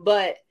y'all,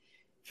 but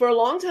for a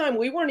long time,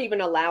 we weren't even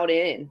allowed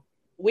in.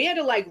 We had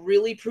to like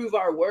really prove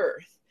our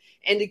worth,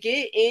 and to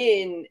get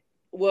in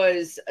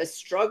was a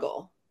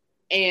struggle.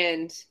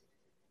 And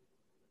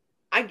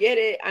I get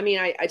it. I mean,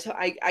 I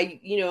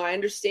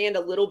understand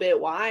a little bit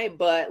why,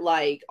 but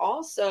like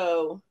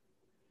also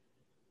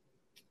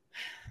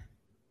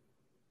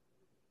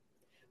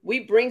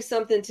we bring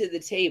something to the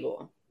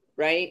table,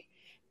 right?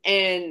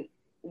 And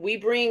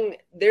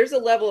there's a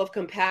level of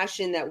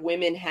compassion that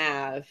women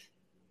have,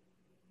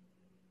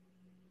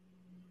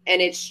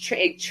 and it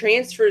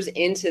transfers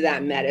into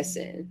that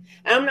medicine.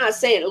 And I'm not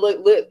saying,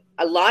 look,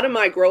 a lot of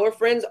my grower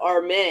friends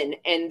are men,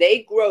 and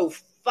they grow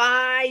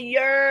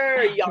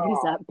fire, y'all.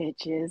 What's up,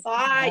 bitches?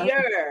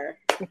 Fire.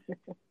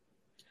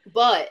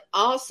 But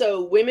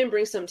also women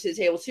bring some to the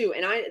table too.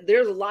 And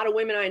there's a lot of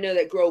women I know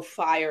that grow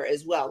fire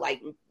as well.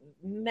 Like,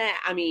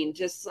 I mean,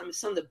 just some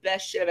of the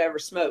best shit I've ever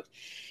smoked.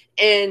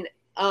 And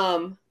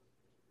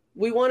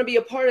we want to be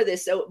a part of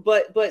this. So,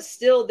 but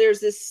still there's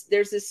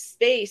this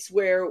space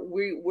where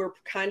we're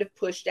kind of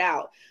pushed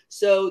out.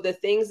 So the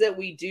things that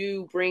we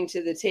do bring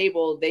to the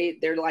table,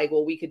 they're like,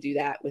 well, we could do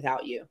that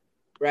without you.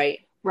 Right.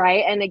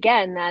 Right. And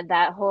again,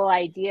 that whole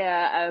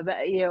idea of,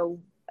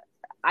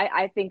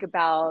 I think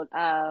about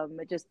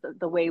just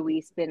the way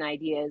we spin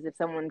ideas. If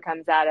someone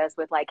comes at us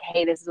with like,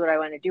 hey, this is what I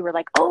want to do, we're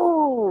like,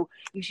 oh,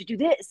 you should do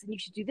this and you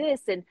should do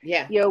this. And,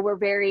 we're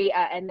very,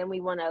 and then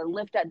we want to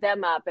lift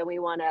them up, and we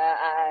want to,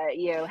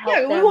 help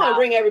them. We want to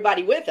bring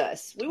everybody with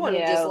us. We want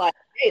to just like,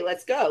 hey,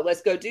 let's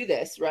go do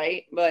this.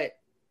 Right. But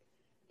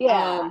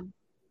and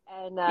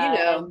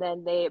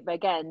then they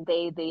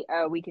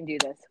we can do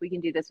this. We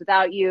can do this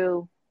without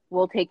you.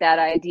 We'll take that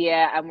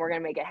idea and we're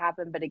going to make it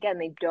happen. But again,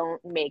 they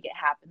don't make it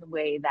happen the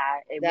way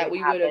that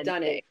we would have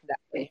done it.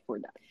 Exactly.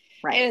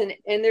 Right.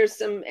 And there's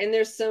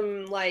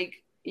some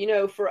like,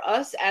 for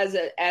us as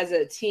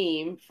a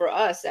team,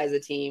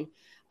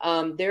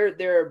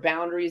 there are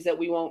boundaries that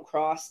we won't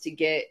cross to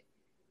get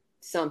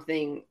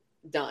something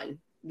done.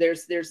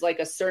 There's like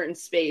a certain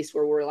space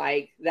where we're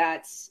like,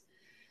 that's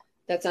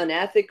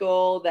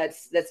unethical.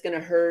 That's going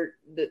to hurt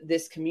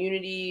this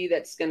community.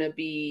 That's going to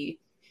be,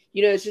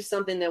 it's just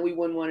something that we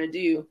wouldn't want to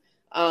do.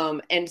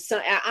 And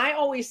so I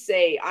always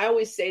say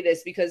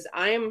this because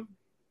I'm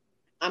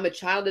a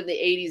child of the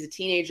 80s, a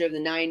teenager of the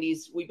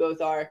 90s. We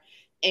both are.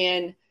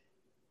 And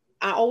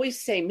I always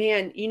say,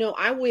 man,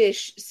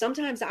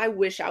 sometimes I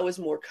wish I was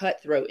more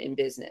cutthroat in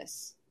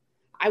business.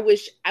 I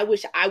wish I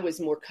was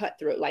more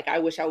cutthroat. Like, I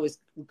wish I was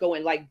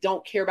going, like,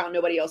 don't care about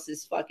nobody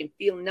else's fucking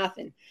feeling,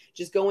 nothing.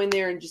 Just go in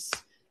there and just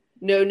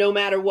no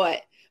matter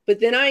what. But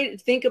then I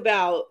think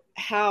about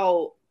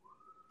how,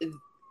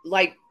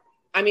 like,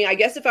 I mean, I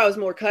guess if I was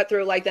more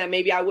cutthroat like that,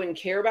 maybe I wouldn't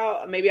care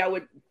about, maybe I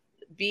would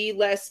be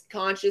less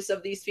conscious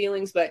of these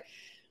feelings, but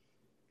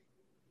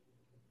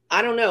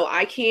I don't know.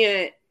 I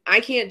can't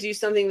do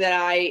something that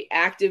I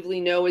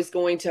actively know is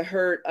going to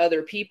hurt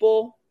other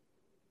people.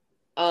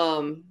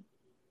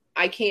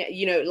 I can't,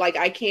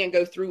 I can't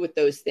go through with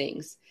those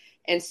things.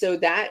 And so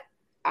that,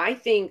 I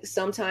think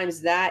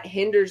sometimes that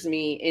hinders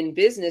me in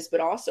business, but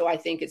also I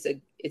think it's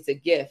a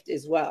gift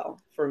as well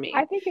for me.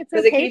 I think it's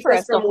okay for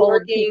us to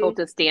hold people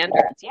to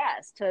standards.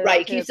 Yes.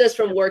 It keeps us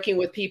from working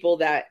with people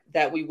that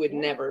we would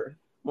never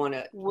want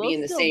to be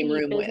in the same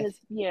room with.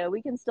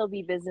 We can still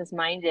be business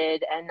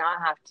minded and not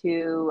have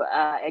to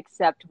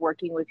accept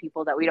working with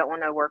people that we don't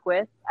want to work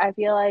with. I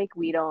feel like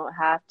we don't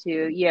have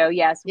to,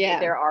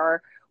 there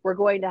are we're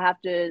going to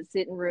have to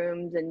sit in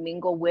rooms and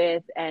mingle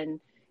with and,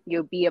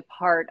 be a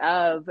part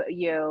of,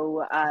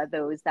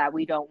 those that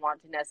we don't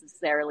want to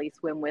necessarily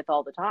swim with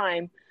all the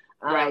time.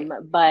 Right.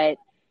 But,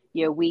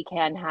 we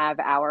can have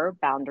our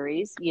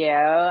boundaries,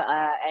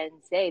 and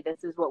say,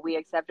 this is what we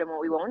accept and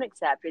what we won't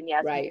accept. And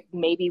yes, Right.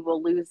 maybe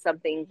we'll lose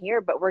something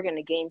here, but we're going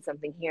to gain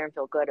something here and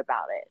feel good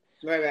about it.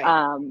 Right.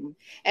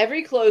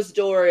 Every closed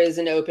door is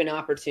an open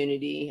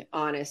opportunity,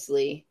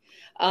 honestly.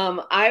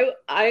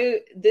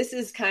 This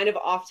is kind of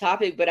off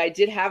topic, but I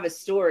did have a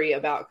story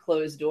about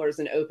closed doors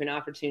and open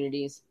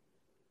opportunities.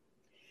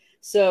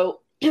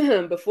 So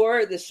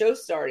before the show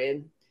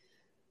started,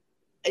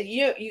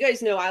 you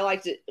guys know I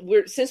like to,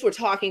 since we're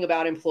talking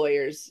about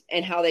employers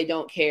and how they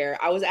don't care,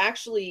 I was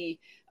actually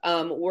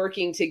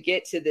working to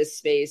get to this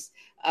space,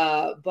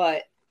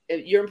 but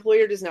your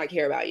employer does not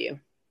care about you.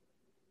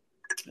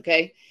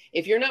 Okay.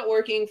 If you're not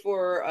working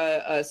for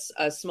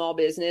a small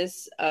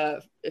business,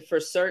 for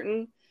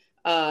certain,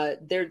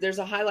 there's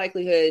a high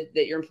likelihood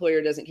that your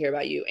employer doesn't care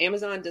about you.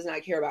 Amazon does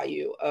not care about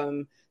you.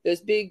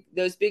 Those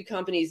big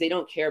companies, they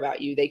don't care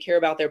about you. They care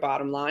about their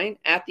bottom line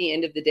at the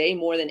end of the day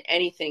more than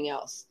anything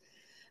else.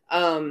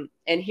 And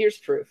here's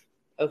proof.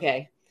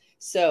 Okay.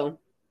 So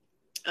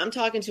I'm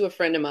talking to a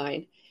friend of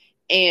mine,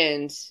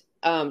 and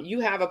you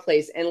have a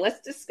place, and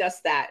let's discuss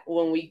that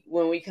when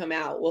we come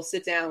out. We'll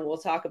sit down, we'll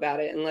talk about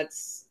it, and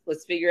let's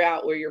figure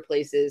out where your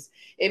place is.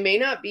 It may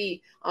not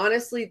be,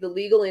 honestly, the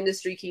legal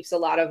industry keeps a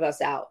lot of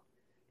us out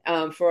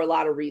for a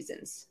lot of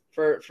reasons,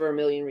 for a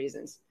million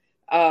reasons.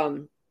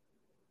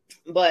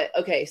 But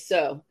okay,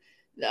 so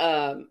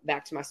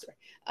back to my story.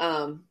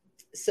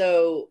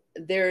 So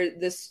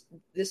this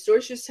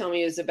story she's telling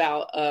me is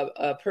about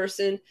a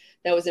person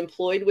that was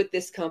employed with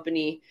this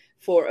company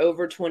for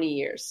over 20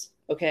 years.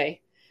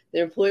 Okay.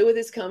 They're employed with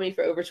this company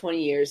for over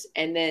 20 years,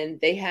 and then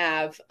they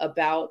have a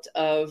bout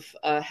of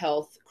a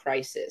health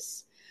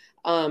crisis.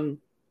 And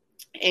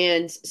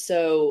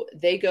so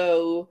they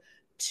go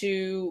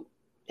to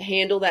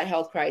handle that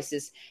health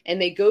crisis,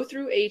 and they go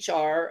through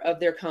HR of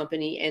their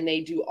company, and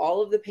they do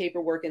all of the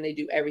paperwork, and they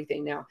do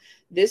everything. Now,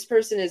 this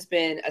person has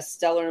been a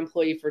stellar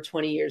employee for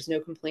 20 years,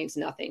 no complaints,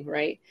 nothing,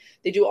 right?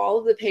 They do all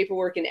of the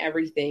paperwork and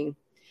everything.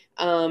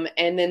 And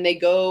then they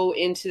go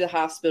into the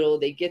hospital,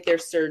 they get their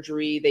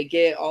surgery, they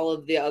get all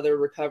of the other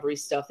recovery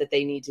stuff that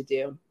they need to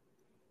do.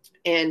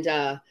 And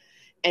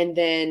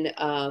then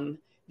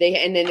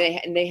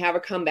they have a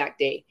comeback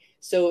date.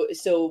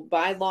 So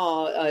by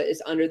law,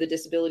 is under the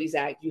Disabilities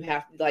Act, you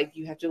have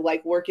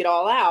to work it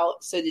all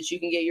out so that you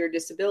can get your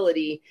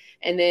disability.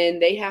 And then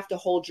they have to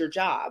hold your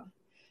job.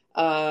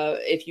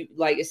 If you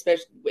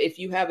especially if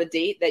you have a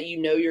date that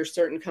you're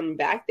certain coming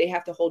back, they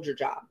have to hold your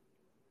job.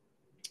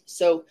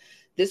 So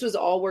this was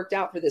all worked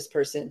out for this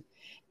person.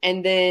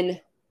 And then,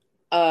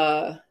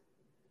 I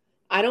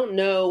don't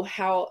know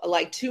how,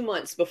 2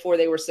 months before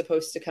they were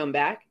supposed to come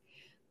back,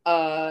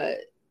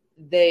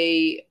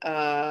 they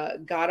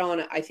got on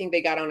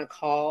a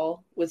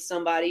call with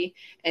somebody,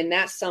 and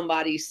that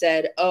somebody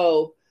said,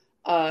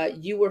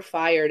 you were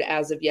fired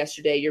as of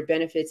yesterday. Your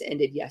benefits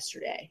ended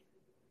yesterday.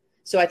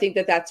 So I think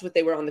that's what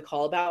they were on the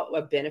call about,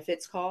 a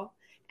benefits call.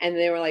 And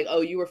they were like,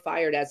 oh, you were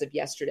fired as of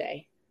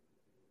yesterday.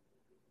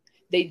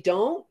 They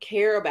don't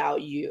care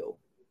about you.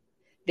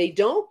 They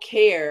don't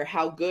care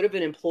how good of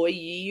an employee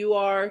you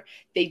are.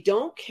 They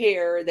don't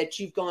care that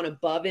you've gone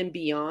above and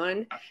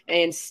beyond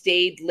and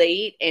stayed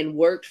late and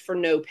worked for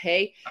no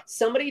pay.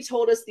 Somebody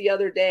told us the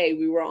other day,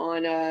 we were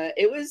on,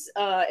 it was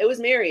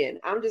Marion.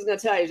 I'm just going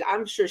to tell you,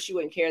 I'm sure she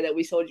wouldn't care that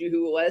we told you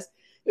who it was.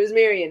 It was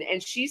Marion.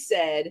 And she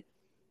said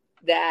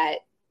that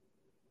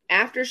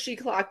after she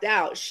clocked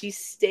out, she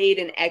stayed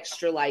an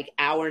extra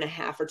hour and a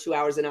half or 2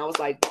 hours. And I was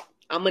like,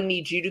 I'm going to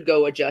need you to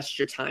go adjust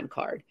your time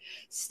card.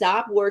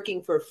 Stop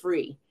working for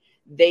free.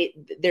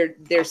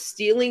 They're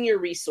stealing your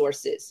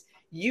resources.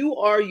 You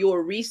are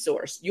your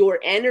resource, your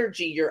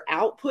energy, your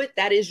output.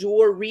 That is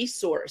your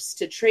resource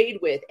to trade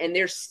with. And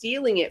they're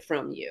stealing it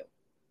from you.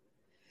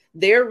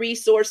 Their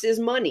resource is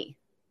money.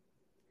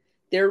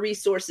 Their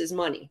resource is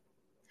money.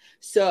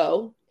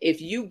 So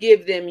if you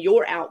give them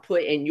your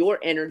output and your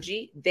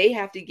energy, they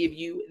have to give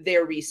you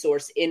their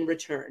resource in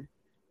return,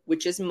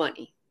 which is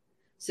money,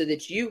 so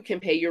that you can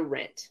pay your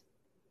rent.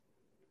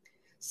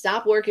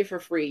 Stop working for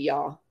free,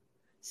 y'all.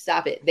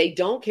 Stop it. They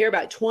don't care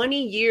about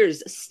 20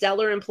 years,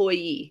 stellar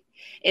employee.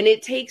 And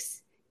it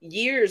takes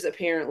years,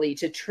 apparently,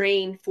 to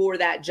train for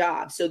that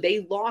job. So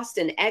they lost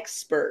an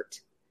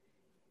expert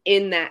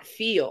in that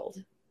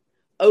field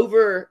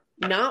over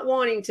not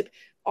wanting to.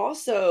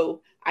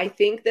 Also, I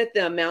think that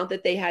the amount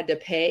that they had to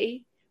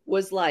pay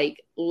was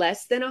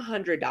less than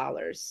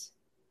 $100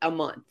 a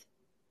month.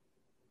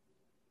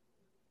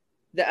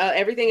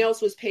 Everything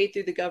else was paid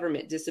through the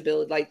government,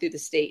 disability, through the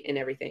state and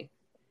everything.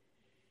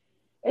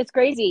 It's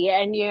crazy.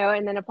 And,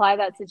 and then apply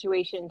that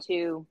situation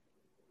to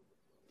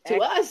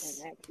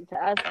us, and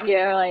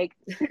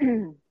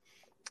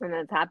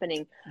that's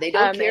happening. They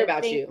don't care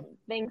about you.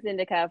 Thanks,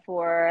 Indica,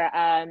 for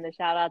the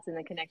shout outs and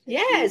the connections.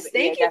 Yes,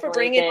 thank you for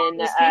bringing all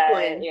these people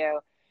in.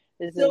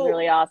 This is So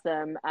really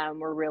awesome.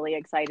 We're really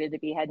excited to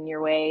be heading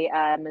your way,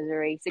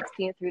 Missouri,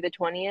 16th through the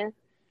 20th.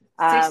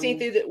 16th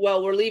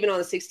through we're leaving on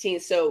the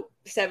 16th, so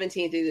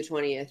 17th through the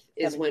 20th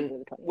is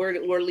when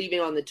 20th. we're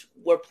leaving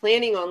we're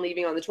planning on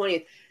leaving on the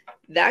 20th.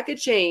 That could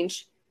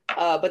change,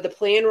 but the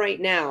plan right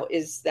now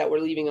is that we're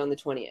leaving on the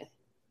 20th.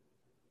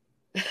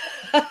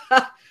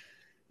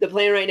 The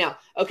plan right now.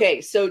 Okay,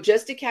 so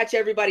just to catch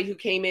everybody who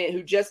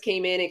just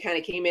came in and kind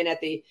of came in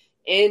at the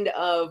end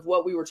of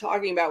what we were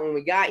talking about when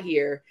we got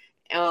here,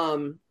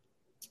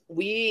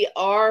 we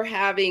are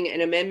having an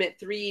Amendment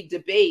 3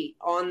 debate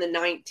on the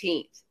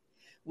 19th.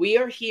 We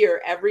are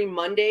here every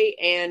Monday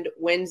and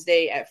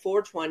Wednesday at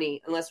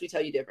 4:20, unless we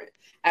tell you different.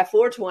 At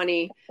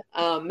 4:20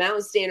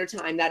 Mountain Standard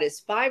Time, that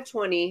is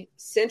 5:20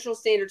 Central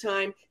Standard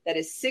Time, that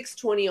is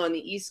 6:20 on the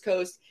East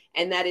Coast,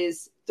 and that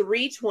is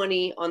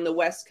 3:20 on the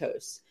West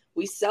Coast.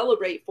 We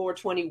celebrate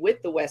 4:20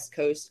 with the West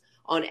Coast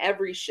on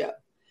every show.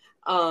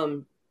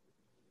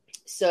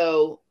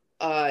 So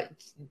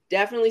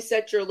definitely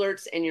set your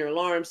alerts and your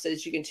alarms so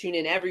that you can tune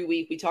in every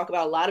week. We talk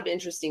about a lot of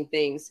interesting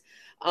things.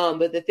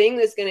 But the thing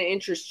that's going to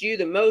interest you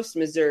the most,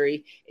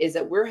 Missouri, is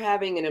that we're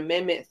having an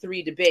Amendment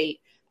 3 debate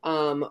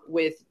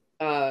with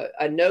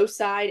a no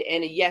side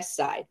and a yes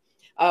side.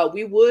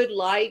 We would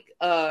like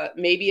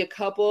maybe a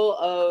couple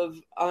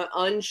of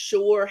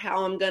unsure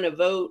how I'm going to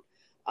vote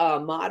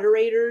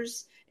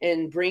moderators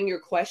and bring your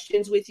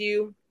questions with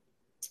you.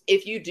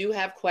 If you do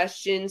have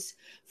questions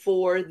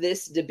for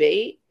this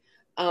debate,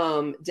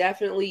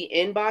 definitely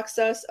inbox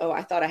us. Oh,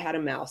 I thought I had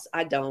a mouse.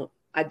 I don't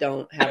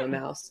have a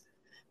mouse.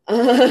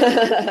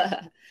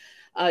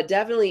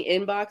 Definitely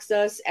inbox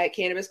us at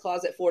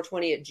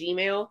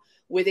cannabiscloset420@gmail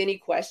with any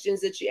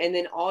questions and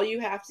then all you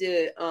have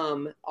to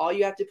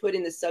put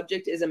in the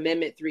subject is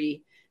Amendment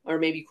 3, or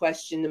maybe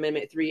question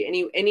Amendment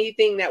 3,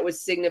 anything that would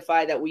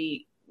signify that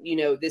we,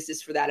 this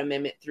is for that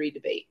Amendment 3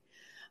 debate.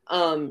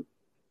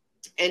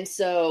 And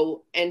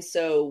so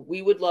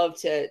we would love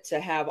to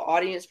have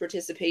audience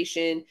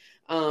participation.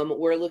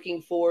 We're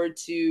looking forward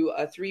to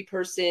a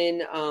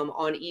 3-person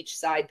on each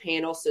side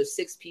panel, so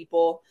 6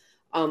 people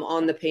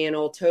on the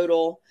panel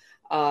total.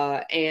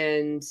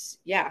 And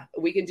yeah,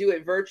 we can do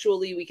it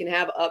virtually. We can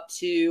have up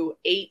to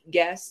 8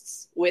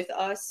 guests with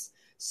us,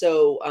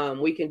 so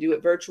we can do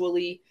it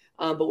virtually.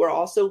 But we're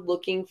also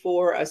looking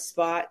for a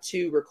spot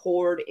to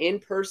record in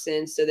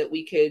person so that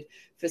we could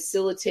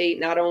facilitate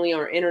not only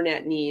our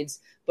internet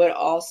needs, but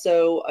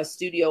also a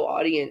studio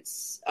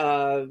audience,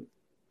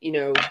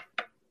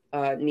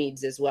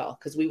 needs as well.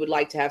 Because we would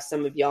like to have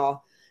some of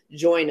y'all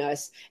join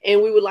us,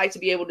 and we would like to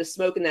be able to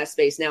smoke in that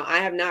space. Now, I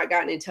have not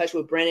gotten in touch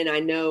with Brennan. I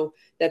know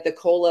that the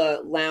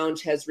Cola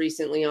Lounge has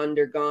recently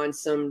undergone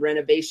some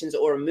renovations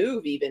or a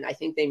move even. I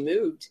think they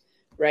moved,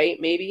 right?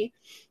 Maybe.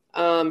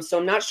 So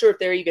I'm not sure if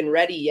they're even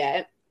ready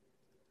yet.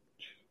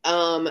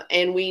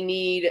 And we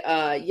need,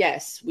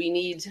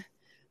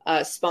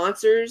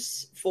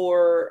 sponsors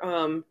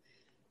for,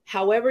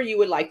 however you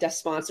would like to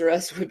sponsor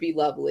us would be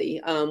lovely.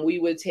 We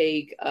would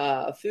take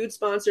food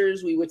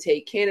sponsors. We would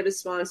take cannabis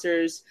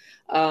sponsors.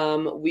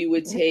 We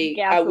would take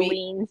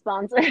gasoline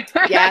sponsors.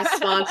 Gas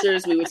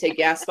sponsors. We would take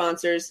gas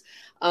sponsors.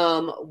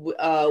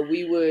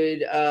 We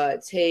would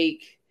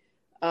take.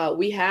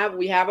 We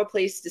have a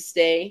place to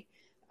stay,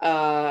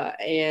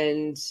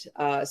 and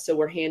so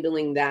we're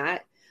handling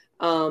that.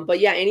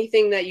 But yeah,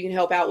 anything that you can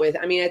help out with.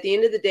 I mean, at the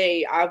end of the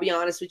day, I'll be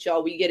honest with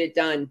y'all, we get it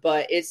done,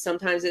 but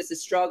sometimes it's a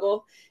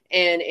struggle,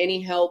 and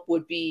any help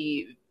would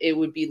be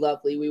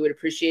lovely. We would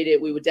appreciate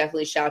it. We would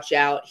definitely shout you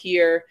out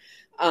here.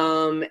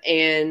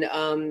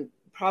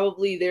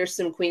 Probably there's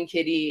some Queen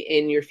Kitty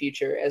in your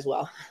future as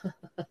well.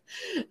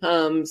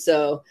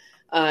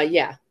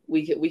 Yeah,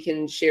 we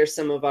can share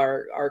some of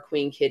our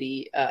Queen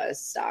Kitty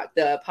stock.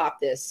 The Pop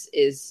This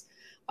is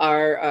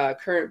our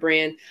current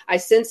brand.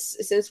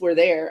 Since we're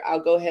there, I'll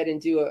go ahead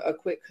and do a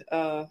quick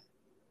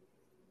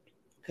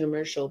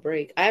commercial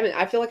break.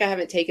 I feel like I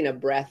haven't taken a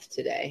breath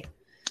today.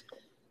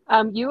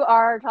 You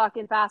are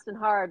talking fast and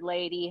hard,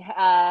 lady.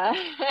 Covering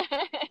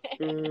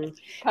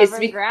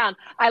ground.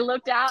 I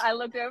looked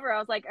over. I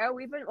was like, oh,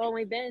 we've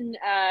only been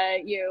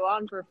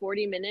on for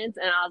 40 minutes,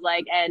 and I was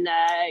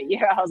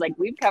like,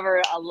 we've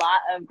covered a lot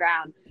of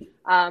ground.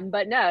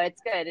 But no,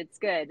 it's good. It's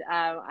good.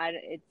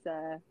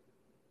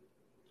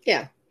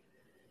 Yeah.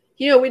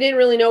 We didn't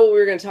really know what we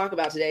were going to talk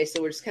about today,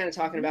 so we're just kind of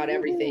talking about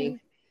everything.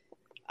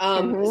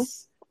 So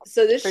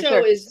this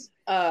show is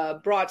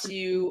brought to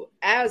you,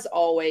 as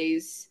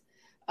always,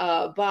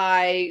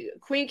 by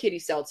Queen Kitty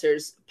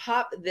Seltzers.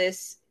 Pop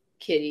This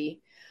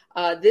Kitty.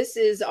 This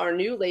is our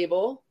new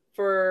label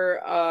for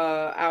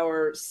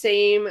our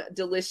same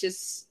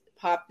delicious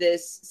Pop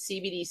This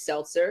CBD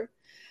seltzer.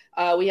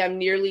 We have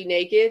Nearly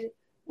Naked,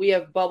 we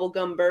have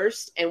Bubblegum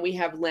Burst, and we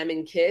have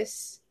Lemon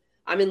Kiss.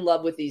 I'm in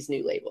love with these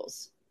new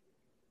labels.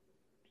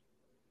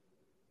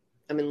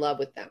 I'm in love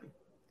with them.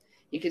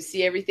 You can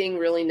see everything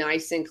really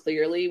nice and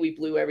clearly. We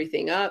blew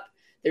everything up.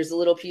 There's a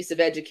little piece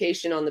of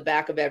education on the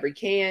back of every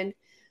can.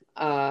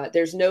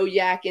 There's no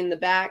yak in the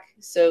back.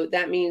 So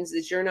that means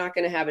that you're not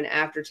going to have an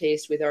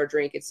aftertaste with our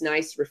drink. It's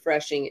nice,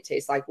 refreshing. It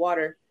tastes like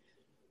water.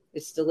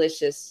 It's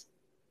delicious.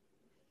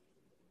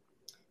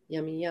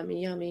 Yummy,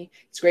 yummy, yummy.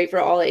 It's great for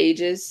all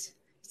ages.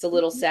 It's a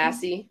little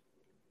sassy.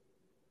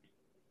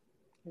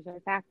 There's our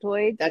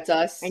factoids. That's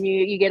us. And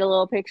you get a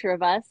little picture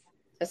of us.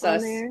 That's on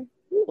us. There.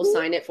 We'll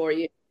sign it for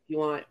you if you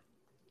want.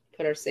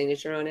 Put our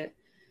signature on it.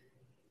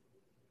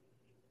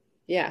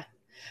 Yeah.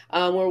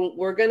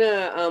 We're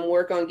gonna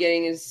work on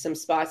getting some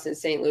spots in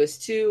St. Louis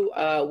too.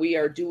 We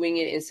are doing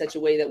it in such a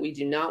way that we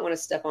do not want to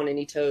step on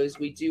any toes.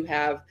 We do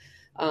have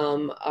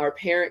our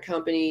parent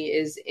company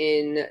is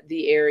in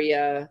the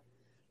area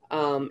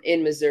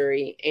in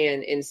Missouri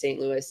and in St.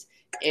 Louis,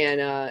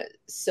 and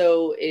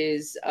so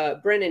is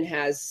Brennan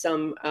has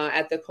some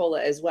at the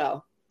Cola as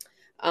well.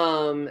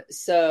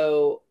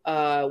 So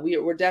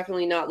we're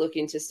definitely not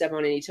looking to step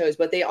on any toes,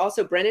 but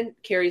Brennan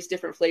carries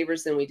different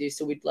flavors than we do.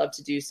 So we'd love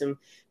to do some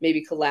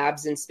maybe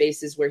collabs in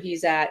spaces where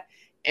he's at.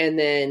 And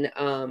then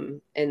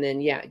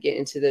yeah, get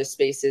into those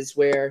spaces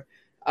where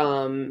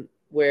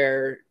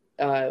we're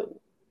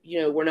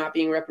not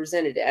being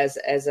represented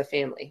as a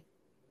family,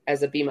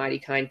 as a Be Mighty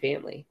Kind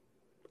family.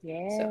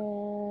 Yeah.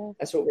 So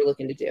that's what we're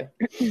looking to do.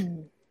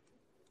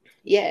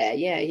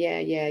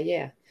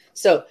 Yeah.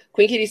 So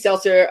Queen Kitty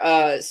Seltzer,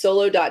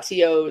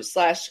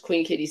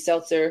 solo.to/Queen Kitty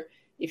Seltzer,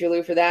 if you're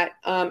looking for that.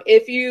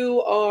 If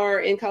you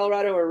are in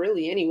Colorado or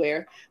really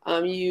anywhere,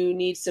 you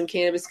need some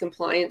cannabis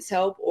compliance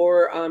help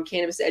or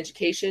cannabis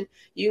education,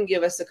 you can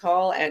give us a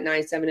call at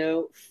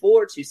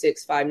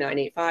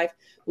 970-426-5985.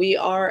 We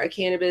are a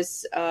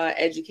cannabis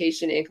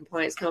education and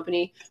compliance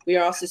company. We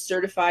are also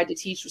certified to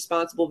teach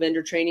responsible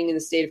vendor training in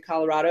the state of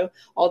Colorado,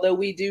 although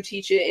we do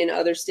teach it in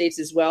other states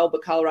as well,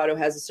 but Colorado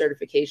has a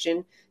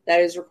certification that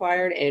is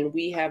required, and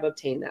we have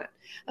obtained that.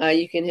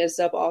 You can hit us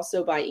up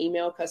also by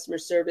email, customer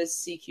service,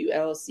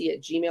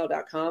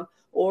 cqllc@gmail.com,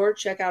 or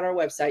check out our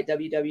website,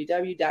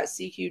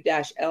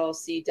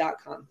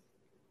 www.cq-llc.com.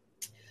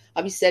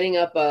 I'll be setting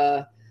up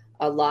a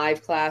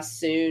live class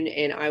soon,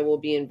 and I will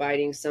be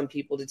inviting some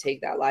people to take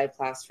that live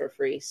class for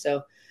free.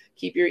 So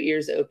keep your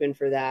ears open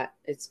for that.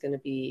 It's going to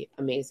be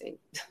amazing.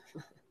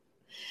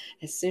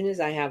 As soon as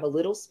I have a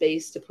little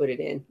space to put it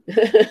in.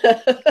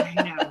 I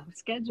know.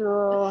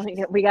 Schedule.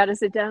 We got to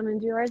sit down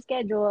and do our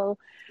schedule.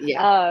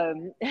 Yeah.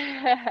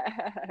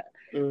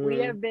 We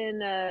have been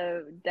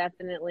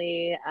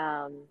definitely,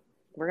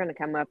 we're going to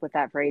come up with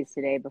that phrase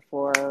today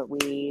before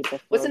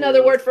What's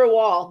another word for a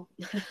wall?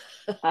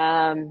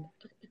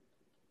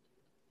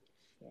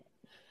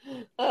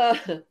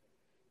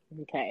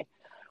 Okay.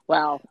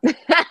 Well,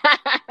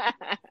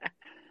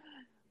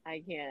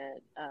 I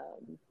can't.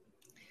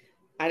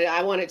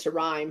 I want it to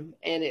rhyme,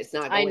 and it's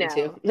not going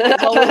to.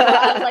 Well,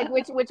 I was like,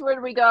 which word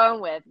are we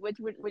going with?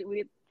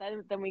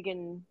 Then we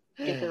can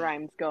get the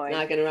rhymes going. It's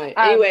not going to rhyme.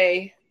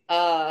 Anyway,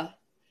 I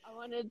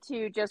wanted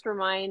to just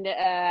remind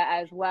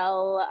as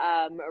well,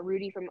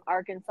 Rudy from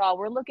Arkansas,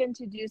 we're looking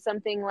to do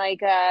something like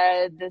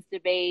this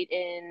debate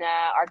in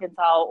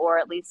Arkansas, or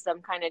at least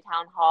some kind of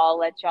town hall,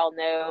 let y'all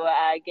know,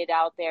 get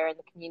out there in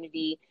the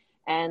community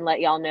and let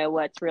y'all know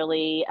what's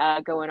really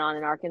going on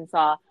in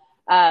Arkansas.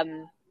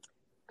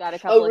 Got a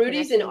couple of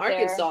Rudy's in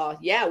Arkansas. There.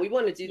 Yeah, we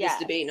want to do this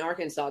debate in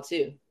Arkansas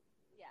too.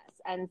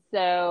 Yes, and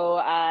so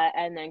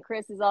and then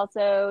Chris is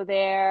also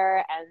there,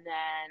 and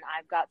then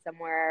I've got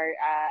somewhere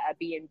a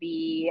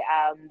B&B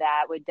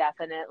that would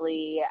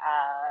definitely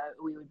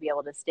we would be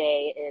able to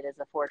stay in as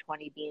a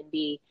 420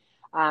 B&B,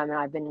 and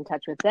I've been in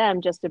touch with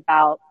them just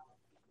about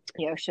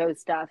show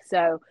stuff.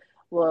 So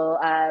we'll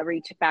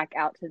reach back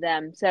out to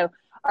them. So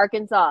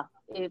Arkansas,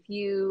 if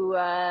you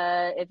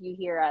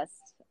hear us,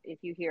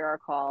 if you hear our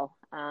call,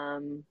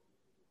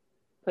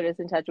 put us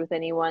in touch with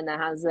anyone that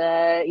has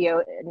a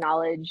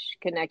knowledge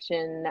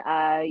connection.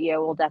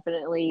 We'll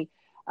definitely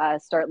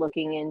start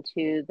looking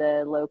into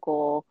the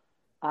local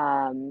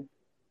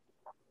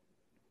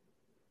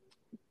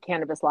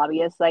cannabis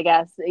lobbyists, I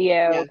guess.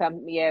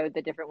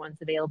 The different ones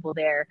available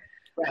there,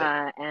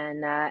 right.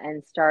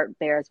 And start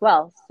there as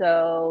well.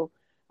 So,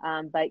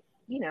 but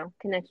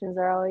connections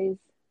are always.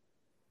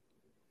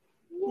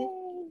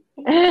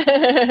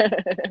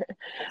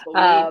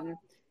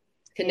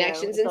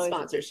 Connections and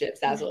sponsorships.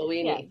 That's what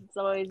we need. It's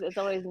always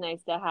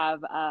nice to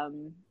have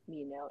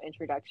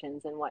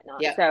introductions and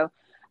whatnot. Yep. So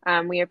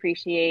we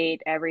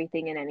appreciate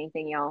everything and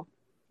anything, y'all.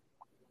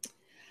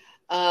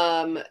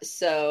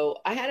 So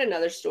I had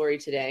another story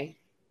today,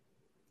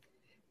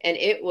 and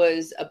it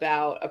was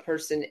about a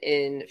person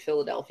in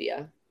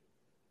Philadelphia.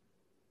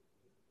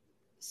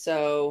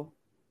 So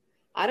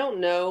I don't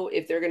know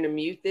if they're going to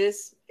mute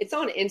this. It's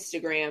on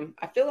Instagram.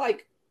 I feel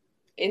like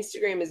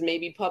Instagram is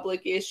maybe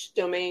public-ish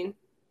domain.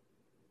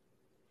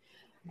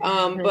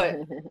 But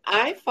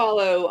I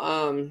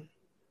follow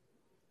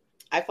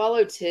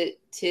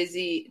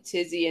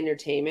Tizzy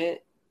Entertainment,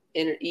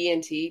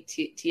 ENT,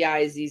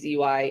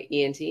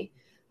 TIZZYENT.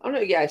 I don't know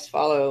if you guys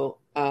follow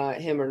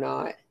him or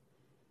not,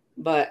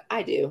 but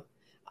I do.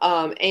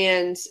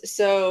 And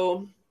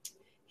so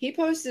he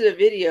posted a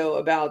video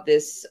about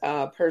this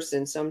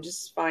person. So I'm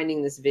just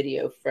finding this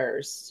video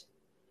first.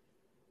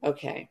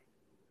 Okay.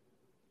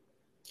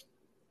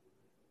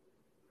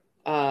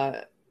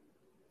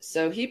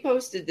 So he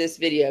posted this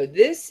video.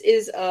 This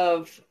is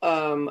of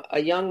a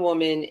young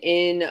woman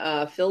in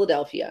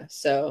Philadelphia.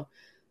 So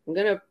I'm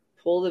going to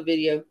pull the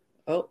video.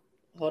 Oh,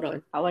 hold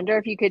on. I wonder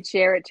if you could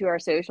share it to our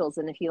socials,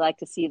 and if you like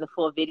to see the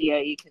full video,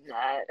 you can.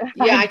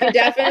 Yeah, I can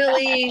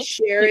definitely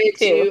share it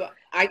to.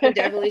 I can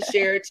definitely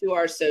share it to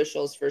our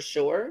socials for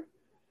sure.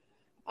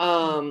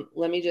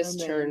 Let me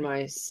just turn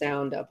my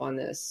sound up on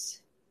this.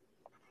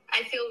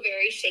 I feel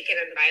very shaken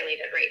and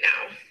violated right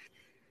now.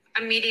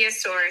 A media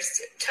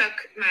source took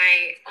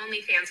my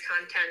OnlyFans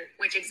content,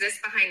 which exists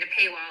behind a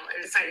paywall,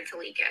 and decided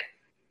to leak it.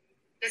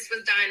 This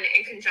was done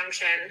in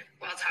conjunction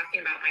while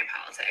talking about my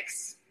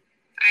politics.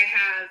 I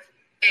have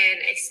been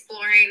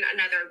exploring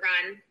another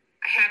run.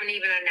 I haven't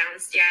even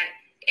announced yet,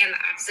 and the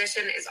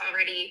opposition is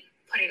already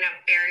putting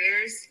up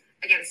barriers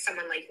against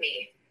someone like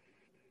me.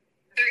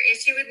 Their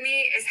issue with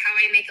me is how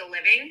I make a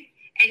living,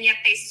 and yet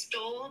they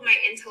stole my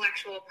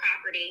intellectual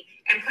property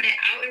and put it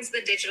out into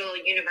the digital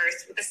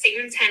universe with the same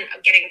intent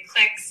of getting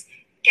clicks,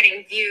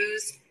 getting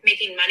views,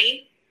 making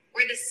money.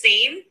 We're the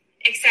same,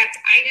 except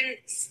I didn't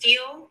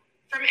steal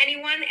from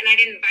anyone and I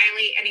didn't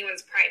violate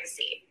anyone's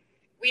privacy.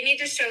 We need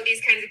to show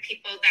these kinds of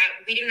people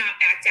that we do not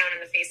back down in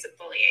the face of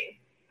bullying.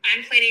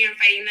 I'm planning on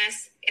fighting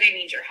this, and I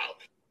need your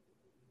help.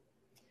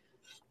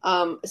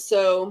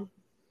 So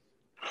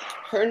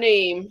her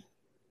name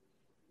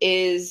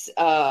is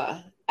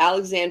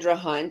Alexandra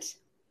Hunt,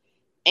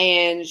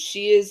 and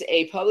she is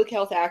a public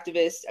health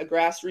activist, a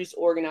grassroots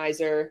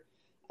organizer,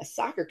 a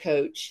soccer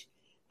coach,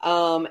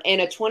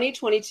 and a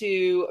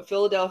 2022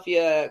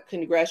 Philadelphia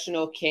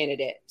congressional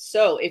candidate.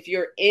 So if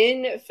you're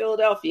in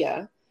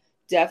Philadelphia,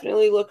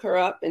 definitely look her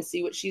up and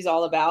see what she's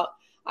all about.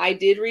 I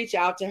did reach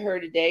out to her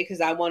today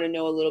because I want to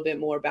know a little bit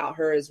more about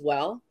her as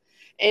well.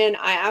 And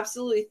I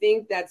absolutely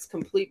think that's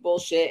complete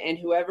bullshit. And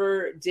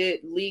whoever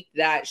did leak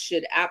that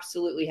should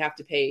absolutely have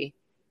to pay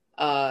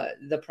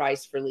the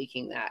price for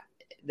leaking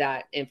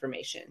that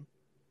information.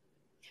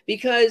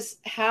 Because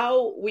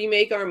how we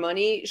make our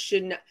money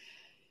should not.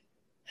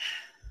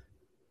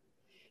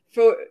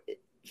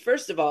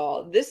 First of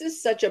all, this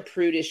is such a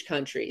prudish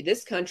country.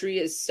 This country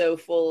is so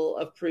full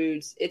of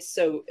prudes. It's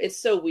so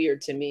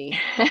weird to me.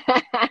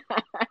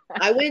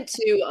 I went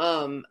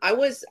to I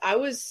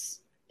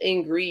was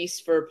in Greece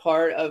for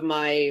part of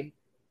my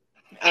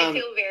I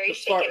feel very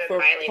shaken and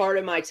violated. Part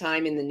of my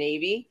time in the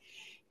Navy.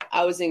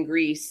 I was in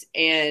Greece,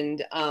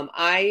 and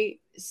I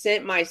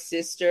sent my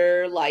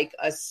sister like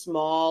a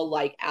small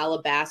like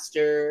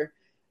alabaster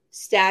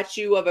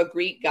statue of a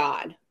Greek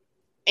god,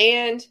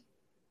 and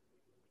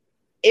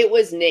it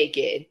was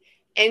naked.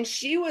 And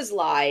she was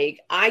like,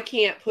 I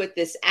can't put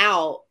this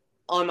out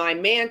on my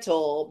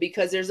mantle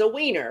because there's a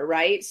wiener,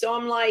 right? So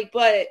I'm like,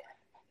 but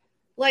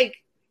like,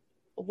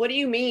 what do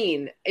you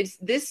mean? It's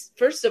this,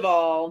 first of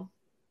all,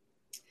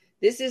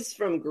 this is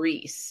from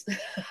Greece.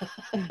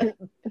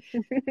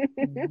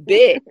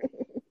 Bit.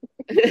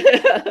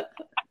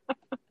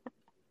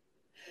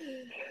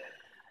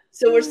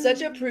 So we're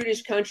such a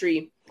prudish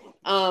country.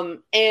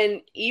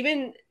 And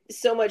even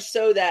so much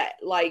so that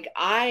like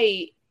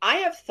I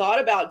have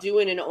thought about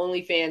doing an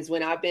OnlyFans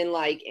when I've been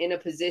like in a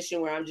position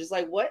where I'm just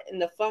like, what in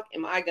the fuck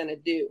am I going to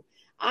do?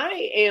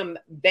 I am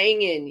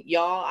banging,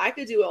 y'all. I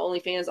could do an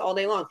OnlyFans all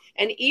day long.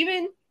 And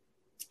even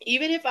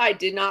if I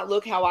did not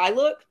look how I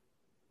look,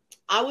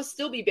 I would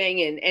still be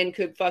banging and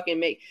could fucking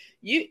make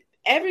you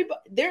everybody.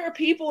 There are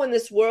people in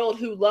this world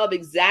who love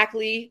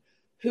exactly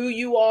who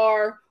you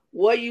are,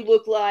 what you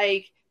look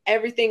like,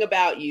 everything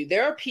about you.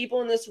 There are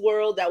people in this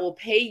world that will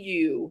pay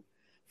you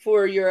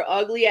for your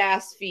ugly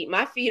ass feet.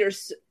 My feet are,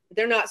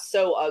 they're not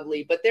so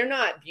ugly, but they're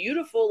not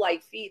beautiful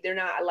like feet. They're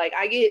not like,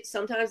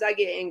 sometimes I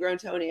get ingrown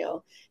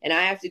toenail and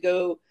I have to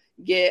go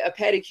get a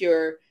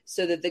pedicure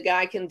so that the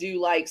guy can do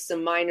like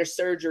some minor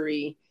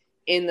surgery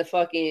in the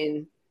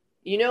fucking,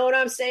 you know what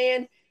I'm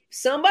saying?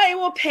 Somebody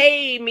will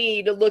pay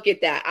me to look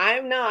at that.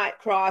 I'm not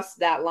crossed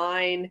that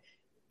line.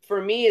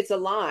 For me, it's a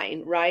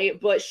line, right?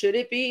 But should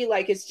it be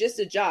like it's just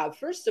a job?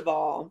 First of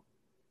all,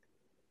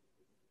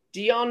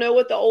 do y'all know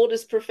what the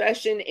oldest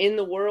profession in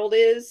the world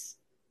is?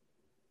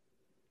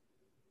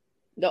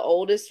 The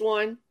oldest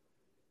one?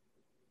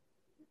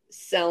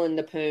 Selling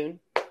the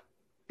poon.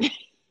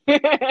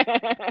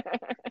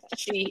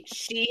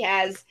 She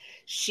has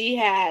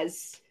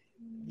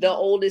the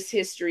oldest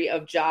history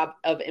of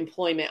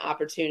employment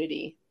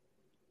opportunity.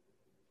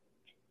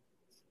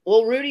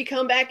 Well, Rudy,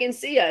 come back and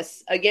see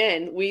us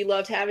again. We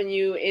loved having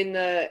you in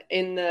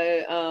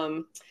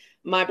the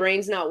my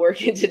brain's not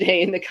working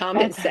today in the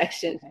comment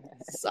section.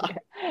 Sorry.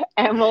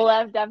 And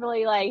we'll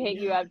definitely like hit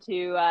you up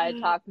to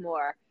talk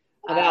more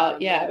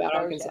about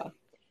Arkansas.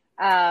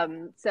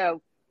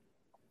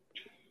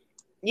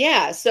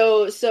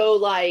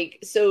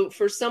 So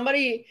for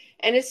somebody,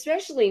 and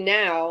especially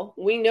now,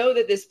 we know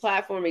that this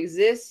platform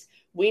exists.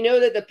 We know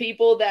that the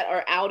people that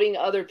are outing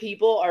other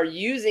people are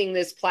using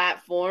this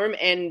platform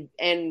and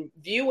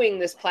viewing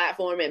this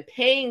platform and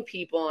paying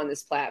people on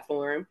this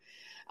platform.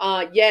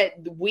 Yet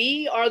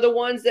we are the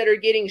ones that are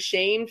getting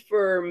shamed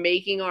for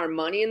making our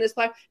money in this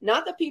platform.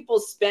 Not the people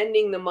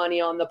spending the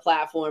money on the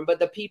platform, but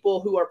the people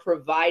who are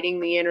providing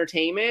the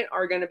entertainment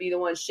are going to be the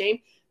ones shamed.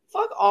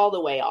 Fuck all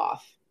the way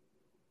off.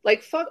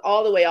 Like, fuck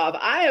all the way off.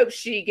 I hope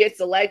she gets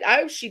elected.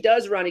 I hope she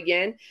does run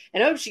again.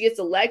 And I hope she gets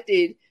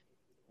elected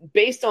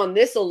based on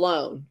this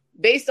alone.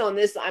 Based on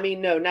this, I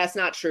mean, no, that's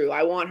not true.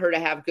 I want her to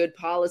have good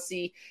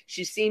policy.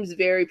 She seems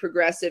very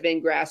progressive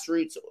and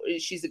grassroots.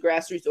 She's a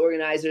grassroots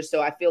organizer.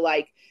 So I feel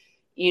like,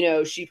 you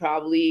know, she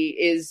probably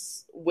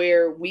is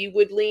where we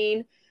would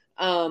lean,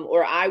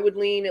 or I would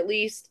lean at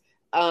least.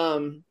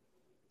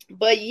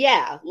 But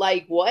yeah,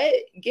 like, what?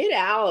 Get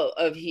out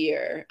of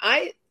here.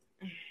 I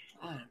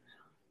don't know.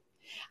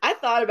 I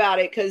thought about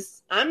it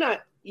because I'm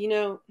not, you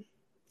know,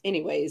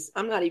 anyways,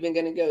 I'm not even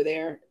going to go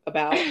there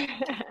about,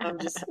 I'm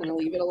just going to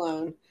leave it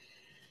alone.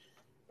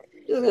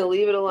 Just going to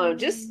leave it alone.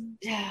 Just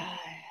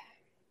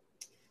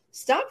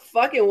stop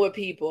fucking with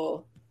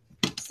people.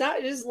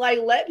 Stop, just like,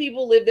 let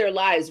people live their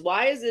lives.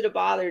 Why is it a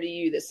bother to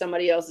you that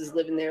somebody else is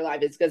living their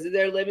life? It's because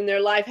they're living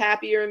their life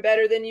happier and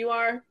better than you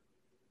are.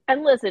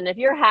 And listen, if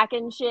you're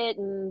hacking shit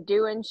and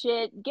doing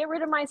shit, get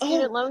rid of my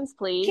student loans,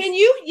 please. Can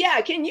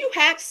you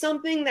hack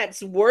something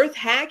that's worth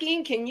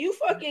hacking? Can you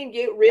fucking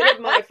get rid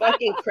of my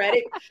fucking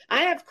credit?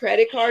 I have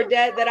credit card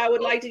debt that I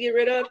would like to get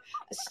rid of,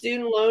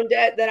 student loan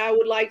debt that I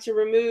would like to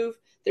remove.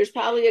 There's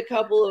probably a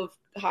couple of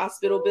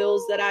hospital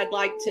bills that I'd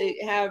like to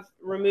have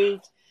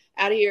removed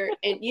out of here.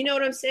 And you know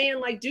what I'm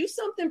saying? Like, do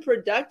something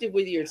productive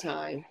with your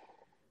time.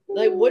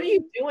 Like, what are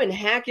you doing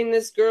hacking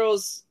this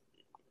girl's?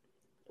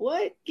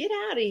 What? Get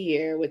out of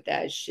here with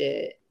that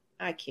shit.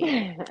 I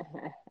can't.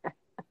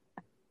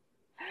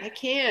 I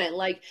can't.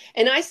 Like,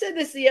 and I said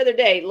this the other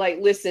day, like,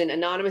 listen,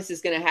 Anonymous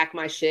is going to hack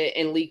my shit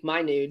and leak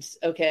my nudes,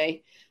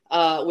 okay?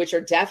 Which are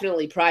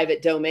definitely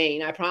private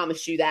domain. I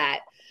promise you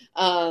that.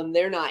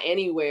 They're not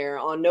anywhere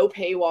on no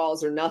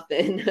paywalls or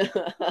nothing.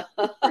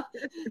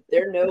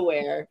 They're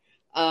nowhere.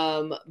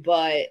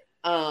 But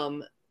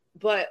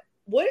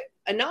what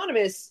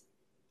Anonymous,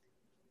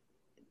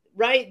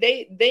 right?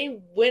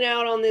 They went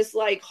out on this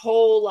like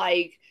whole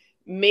like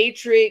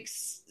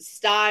Matrix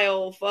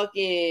style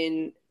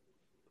fucking,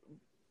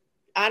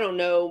 I don't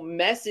know,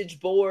 message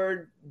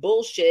board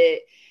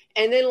bullshit.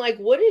 And then like,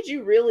 what did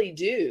you really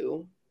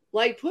do?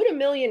 Like, put $1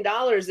 million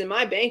in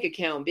my bank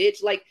account,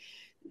 bitch. Like,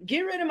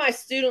 get rid of my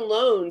student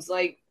loans.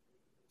 Like,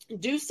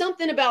 do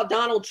something about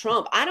Donald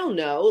Trump. I don't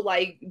know.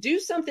 Like, do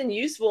something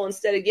useful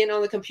instead of getting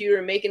on the computer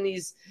and making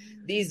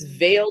these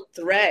veiled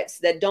threats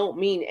that don't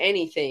mean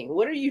anything.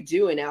 What are you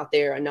doing out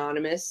there,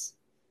 Anonymous?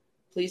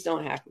 Please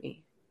don't hack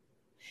me.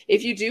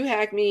 If you do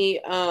hack me,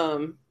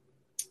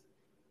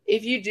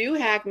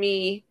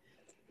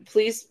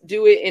 please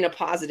do it in a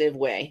positive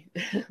way.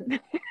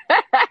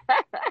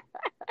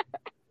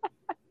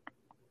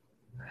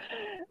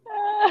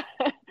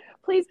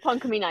 Please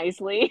punk me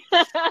nicely.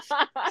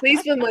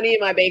 Please put money in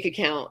my bank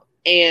account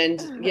and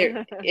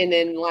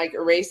then like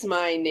erase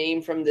my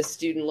name from the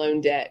student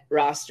loan debt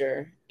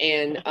roster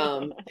and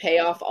pay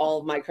off all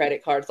of my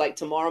credit cards. Like,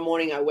 tomorrow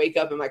morning I wake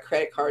up and my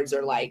credit cards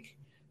are like,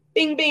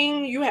 bing,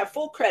 bing, you have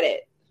full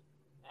credit.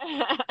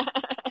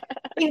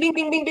 Bing, bing,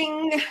 bing, bing,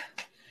 bing.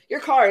 Your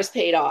car is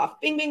paid off.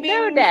 Bing, bing, bing.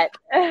 No debt.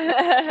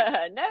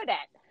 No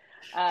debt.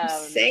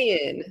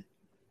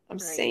 I'm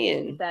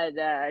saying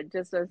that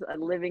just as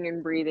living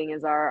and breathing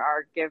is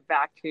our give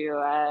back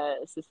to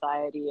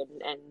society,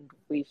 and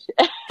we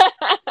should.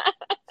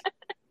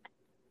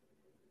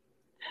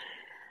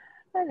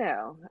 I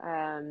know.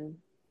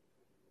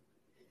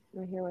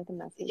 We're here with a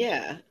message.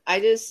 Yeah, I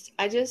just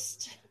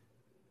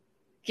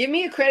give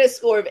me a credit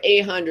score of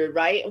 800,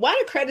 right? Why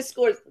do credit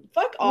scores?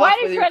 Fuck off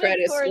with your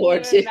credit score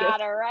too.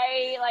 Matter,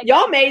 right? Like,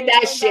 y'all made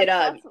that shit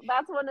up.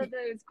 That's one of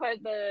those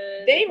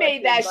They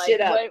made that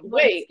shit up.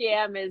 What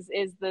scam is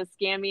the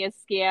scammiest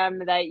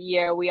scam that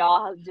we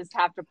all just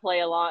have to play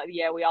along?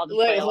 Yeah, we all just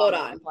play along. Hold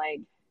on.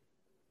 Like,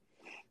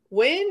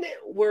 when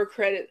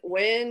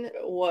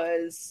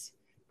was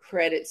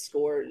credit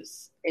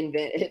scores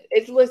invented?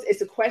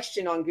 It's a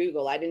question on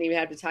Google. I didn't even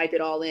have to type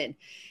it all in.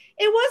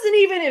 It wasn't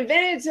even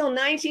invented until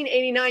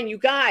 1989. You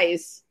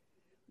guys,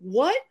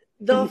 what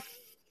the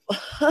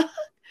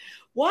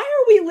why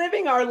are we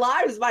living our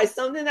lives by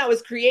something that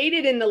was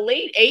created in the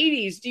late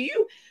 80s?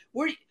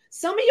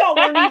 Some of y'all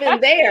weren't even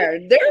there.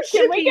 There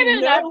should be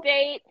an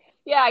update.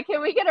 Yeah,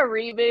 can we get a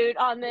reboot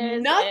on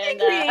this? Nothing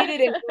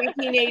created in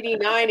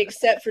 1989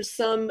 except for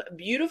some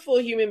beautiful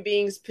human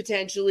beings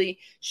potentially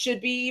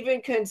should be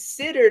even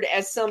considered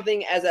as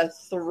something as a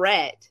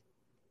threat.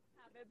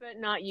 But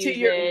not use to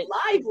your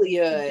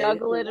livelihood.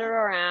 Juggle it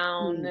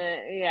around.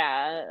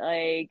 Yeah,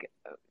 like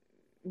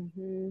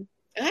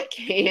I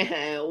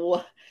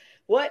can't.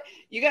 What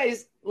you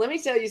guys? Let me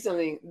tell you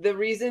something. I'm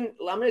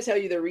going to tell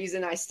you the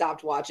reason I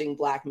stopped watching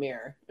Black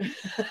Mirror.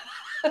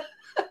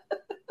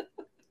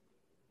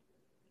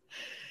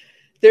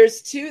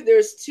 There's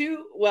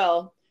two.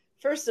 Well,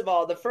 first of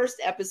all, the first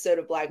episode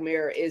of Black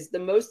Mirror is the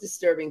most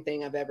disturbing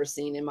thing I've ever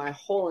seen in my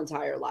whole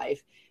entire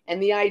life,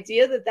 and the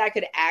idea that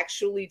could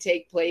actually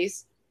take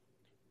place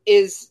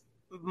is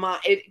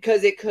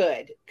because it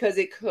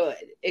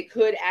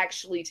could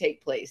actually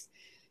take place.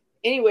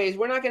 Anyways,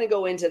 we're not going to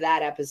go into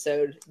that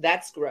episode.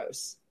 That's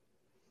gross.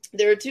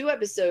 There are 2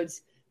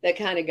 episodes that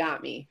kind of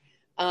got me.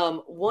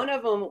 One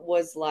of them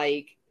was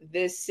like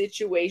this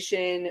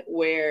situation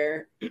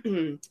where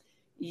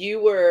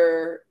you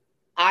were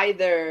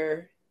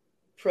either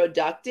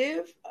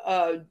productive,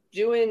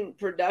 doing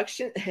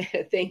production.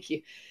 Thank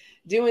you.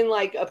 Doing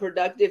like a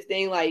productive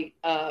thing, like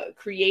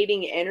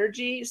creating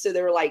energy. So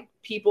there were like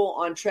people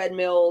on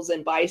treadmills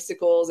and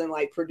bicycles and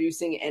like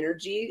producing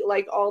energy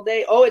like all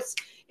day. Oh, it's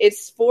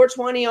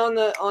 4:20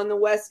 on the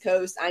West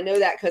Coast. I know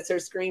that because her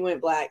screen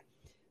went black.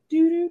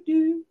 Do.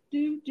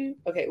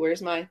 Okay,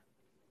 where's my?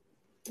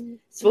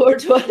 It's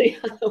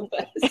 4:20 on the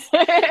West.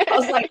 I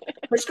was like,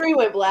 her screen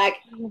went black.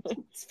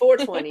 It's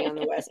 4:20 on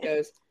the West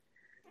Coast.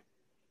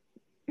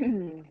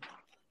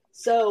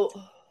 So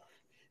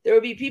there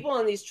would be people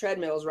on these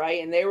treadmills,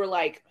 right? And they were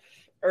like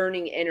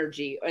earning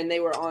energy, and they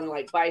were on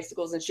like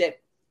bicycles and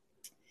shit.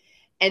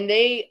 And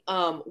they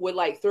would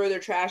like throw their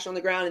trash on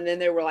the ground, and then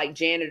there were like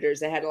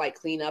janitors that had to like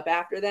clean up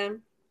after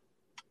them.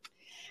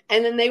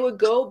 And then they would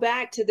go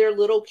back to their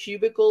little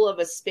cubicle of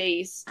a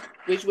space,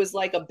 which was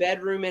like a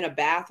bedroom and a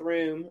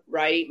bathroom,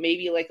 right?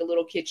 Maybe like a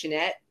little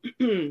kitchenette.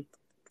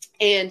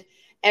 And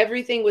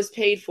everything was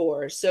paid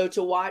for. So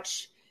to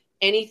watch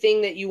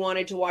anything that you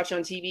wanted to watch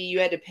on TV, you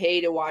had to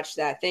pay to watch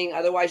that thing.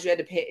 Otherwise,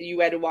 you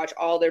had to watch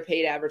all their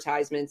paid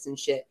advertisements and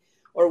shit,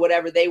 or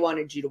whatever they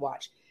wanted you to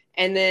watch.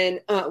 And then,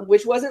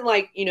 which wasn't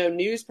like,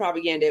 news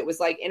propaganda. It was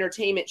like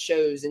entertainment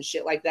shows and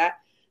shit like that.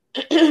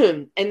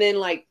 And then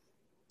like,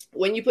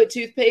 when you put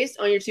toothpaste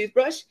on your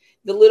toothbrush,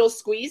 the little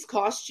squeeze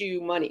cost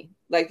you money.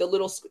 Like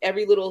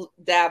every little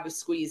dab of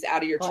squeeze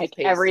out of your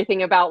toothpaste.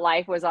 Everything about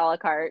life was a la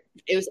carte.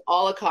 It was a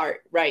la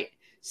carte, right?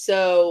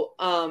 So,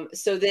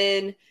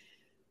 then,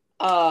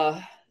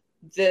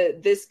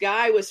 this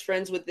guy was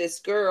friends with this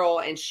girl,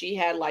 and she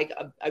had like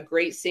a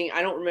great sing.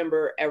 I don't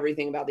remember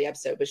everything about the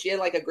episode, but she had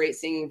like a great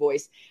singing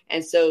voice.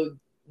 And so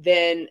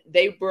then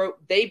they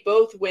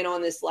both went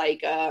on this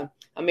like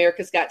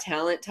America's Got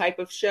Talent type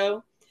of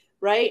show,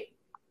 right?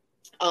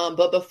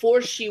 But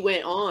before she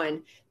went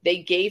on,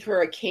 they gave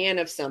her a can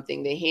of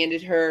something. They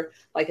handed her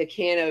like a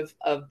can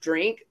of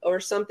drink or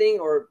something,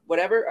 or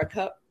whatever, a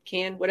cup,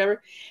 can,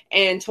 whatever,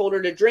 and told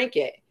her to drink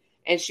it.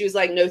 And she was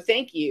like, no,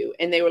 thank you.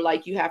 And they were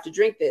like, you have to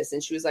drink this.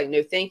 And she was like,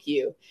 no, thank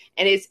you.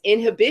 And it's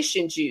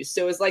inhibition juice.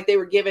 So it's like they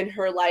were giving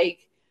her like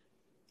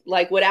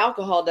what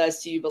alcohol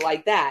does to you, but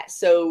like that.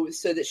 So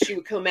that she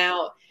would come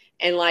out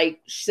and like,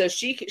 so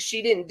she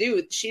didn't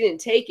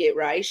take it,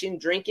 right? She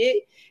didn't drink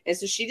it. And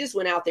so she just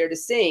went out there to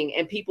sing,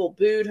 and people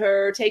booed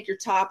her, take your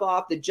top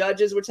off. The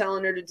judges were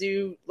telling her to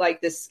do like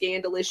this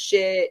scandalous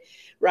shit,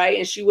 right?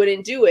 And she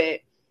wouldn't do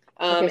it.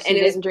 Because she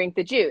didn't drink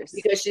the juice.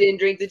 Because she didn't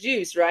drink the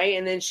juice, right?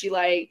 And then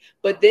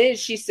but then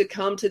she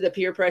succumbed to the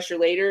peer pressure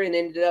later and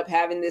ended up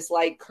having this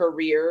like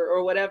career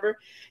or whatever.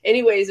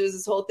 Anyways, it was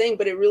this whole thing,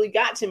 but it really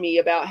got to me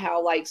about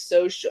how like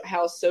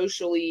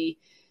socially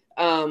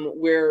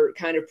we're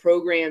kind of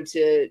programmed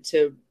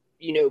to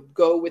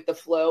go with the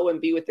flow and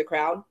be with the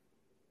crowd.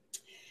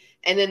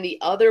 And then the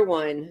other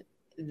one,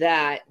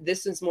 that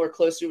this one's more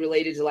closely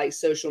related to like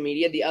social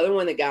media. The other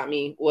one that got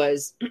me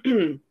was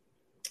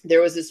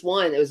there was this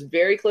one that was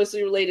very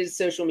closely related to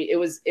social media.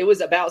 It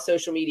was about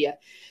social media.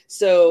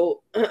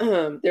 So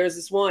there was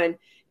this one,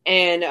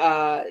 and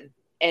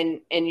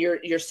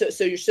your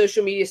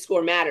social media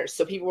score matters.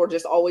 So people were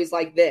just always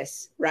like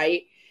this,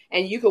 right?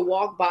 And you could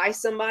walk by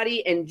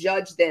somebody and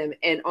judge them,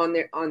 and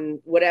on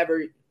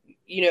whatever,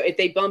 if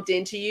they bumped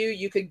into you,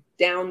 you could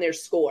down their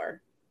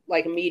score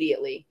like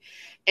immediately.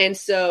 And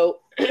so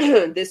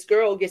this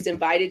girl gets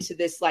invited to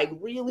this like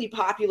really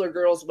popular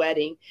girl's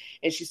wedding,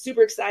 and she's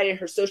super excited.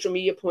 Her social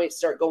media points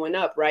start going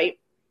up, right?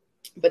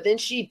 But then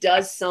she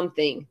does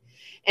something,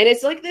 and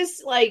it's like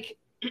this like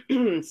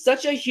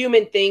such a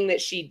human thing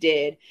that she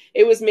did.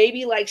 It was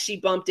maybe like she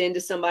bumped into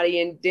somebody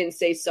and didn't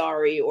say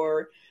sorry,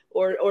 or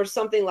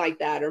something like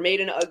that, or made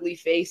an ugly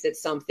face at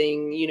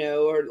something,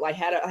 or like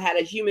had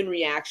a human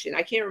reaction.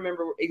 I can't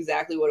remember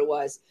exactly what it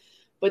was.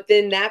 But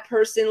then that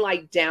person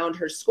like downed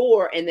her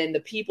score, and then the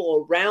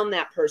people around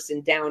that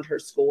person downed her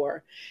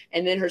score.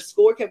 And then her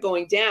score kept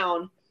going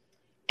down.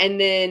 And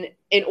then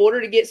in order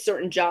to get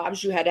certain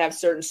jobs, you had to have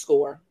certain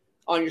score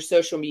on your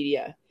social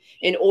media.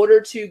 In order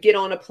to get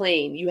on a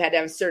plane, you had to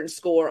have a certain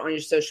score on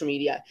your social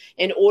media.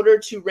 In order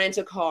to rent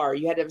a car,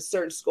 you had to have a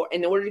certain score.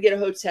 In order to get a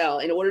hotel,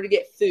 in order to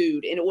get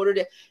food,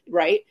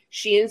 right?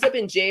 She ends up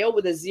in jail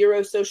with a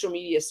 0 social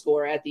media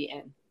score at the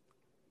end.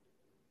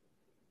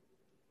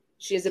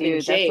 She ends up in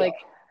jail.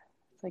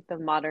 It's like the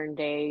modern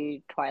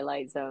day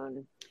Twilight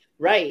Zone.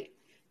 Right.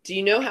 Do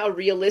you know how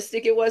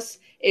realistic it was?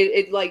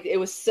 It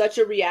was such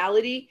a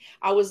reality.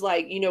 I was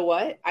like, you know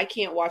what? I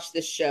can't watch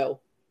this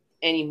show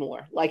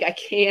anymore. Like, I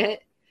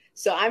can't.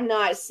 So I'm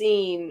not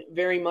seeing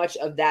very much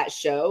of that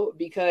show,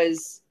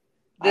 because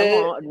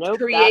the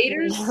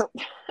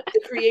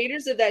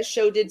creators of that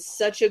show did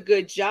such a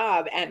good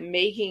job at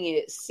making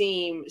it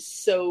seem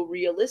so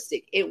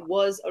realistic. It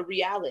was a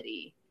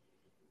reality.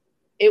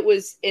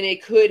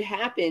 it could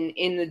happen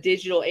in the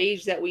digital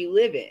age that we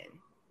live in.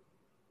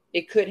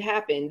 It could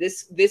happen.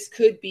 This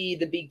could be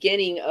the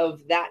beginning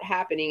of that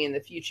happening in the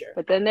future.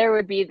 But then there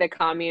would be the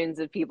communes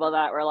of people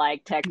that were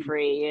like tech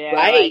free, you know,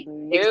 right? Like,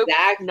 nope,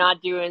 Exactly.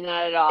 not doing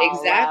that at all.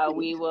 Exactly.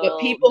 We will. But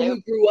people nope.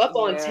 who grew up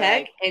on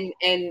Yeah, tech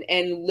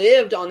and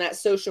lived on that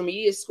social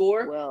media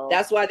score, Well,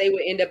 that's why they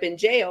would end up in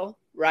jail,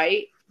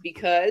 right?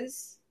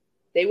 Because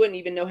they wouldn't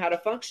even know how to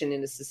function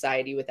in a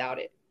society without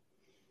it.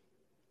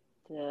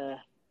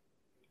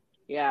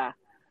 Yeah.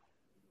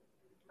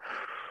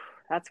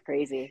 That's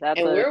crazy. That's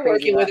and we're crazy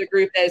working with a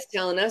group that is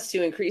telling us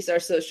to increase our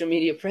social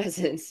media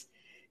presence.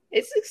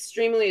 It's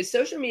extremely,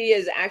 social media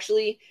is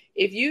actually,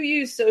 if you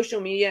use social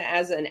media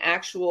as an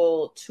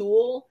actual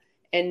tool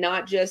and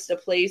not just a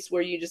place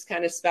where you just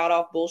kind of spout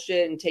off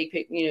bullshit and take,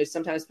 you know,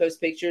 sometimes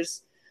post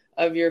pictures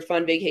of your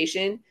fun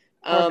vacation.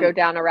 Or go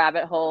down a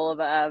rabbit hole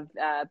of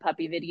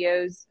puppy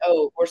videos.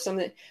 Oh, or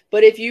something.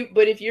 But if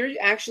you're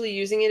actually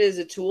using it as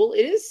a tool,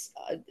 it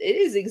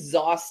is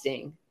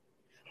exhausting.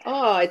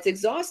 Oh, it's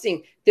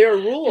exhausting. There are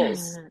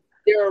rules.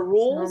 There are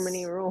rules. So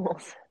many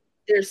rules.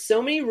 There's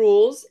so many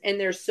rules, and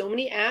there's so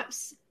many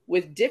apps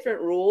with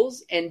different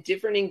rules and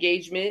different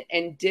engagement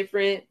and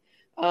different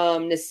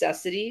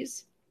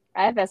necessities.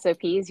 I have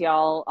SOPs,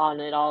 y'all,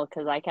 on it all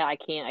because I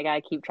can't. I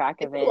gotta keep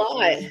track of it. A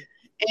lot.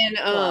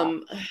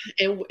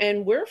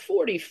 And we're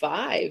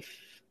 45.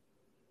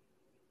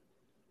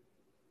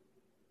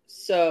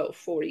 So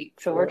 40.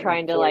 So we're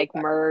trying to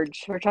 45.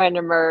 merge. We're trying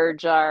to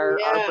merge our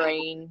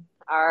brain.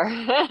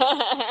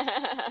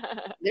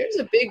 There's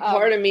a big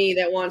part of me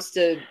that wants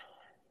to.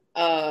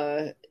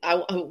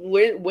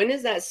 When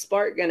is that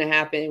spark gonna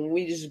happen?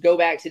 We just go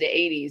back to the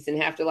 80s and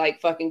have to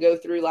like fucking go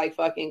through like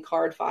fucking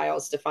card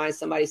files to find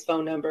somebody's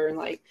phone number and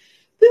like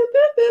boop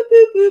boop boop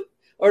boop boop,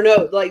 or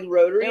no, like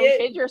rotary. Don't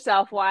kid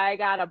yourself. Why I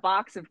got a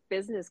box of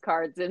business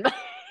cards in my.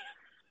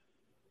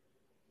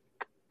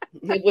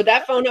 Would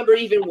that phone number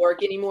even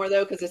work anymore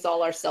though? Because it's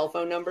all our cell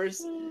phone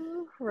numbers,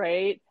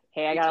 right?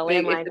 Hey, I got a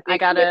landline.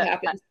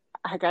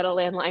 I got a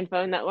landline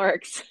phone that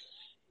works.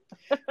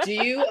 Do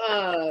you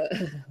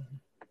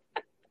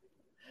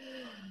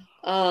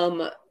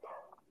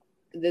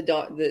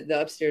the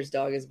upstairs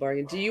dog is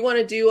barking. Do you want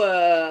to do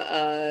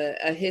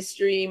a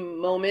history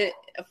moment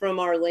from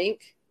our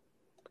link?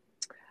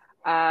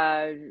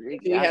 Do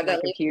we have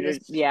that computer?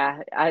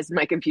 Yeah, as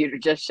my computer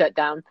just shut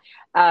down.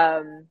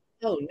 Oh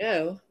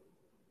no.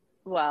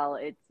 Well,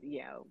 it's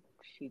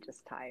she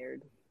just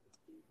tired.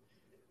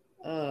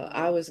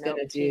 I was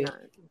gonna do.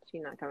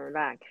 She's not coming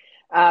back.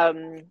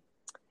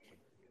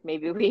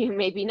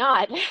 Maybe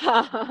not.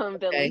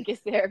 The link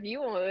is there if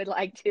you would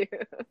like to.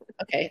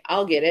 Okay,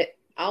 I'll get it.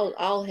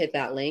 I'll hit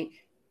that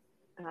link.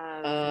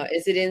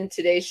 Is it in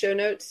today's show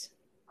notes?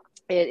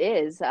 It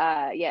is.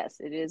 Yes,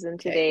 it is in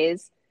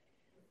today's.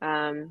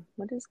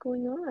 What is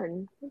going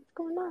on? What's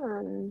going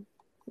on?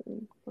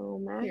 Oh,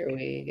 Mac. Here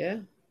we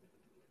go.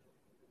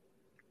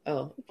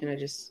 Oh, can I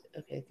just?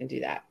 Okay, I can do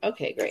that.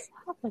 Okay, great.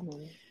 What's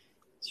happening?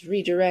 It's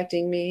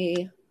redirecting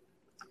me.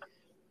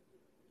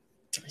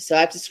 So I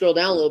have to scroll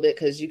down a little bit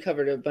because you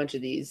covered a bunch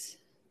of these.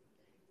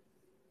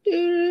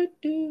 Did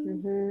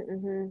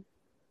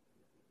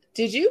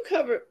you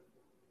cover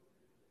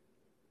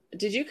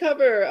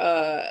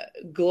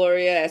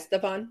Gloria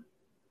Estefan?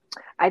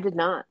 I did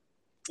not.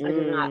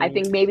 I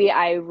think maybe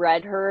I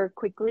read her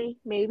quickly,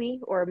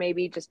 or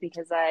maybe just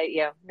because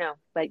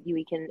but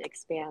we can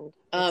expand.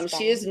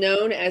 She is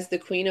known as the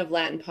Queen of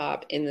Latin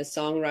Pop in the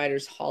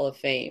Songwriters Hall of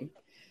Fame.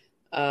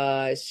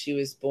 She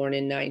was born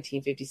in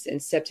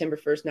September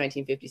 1st,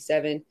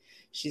 1957.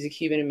 She's a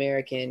Cuban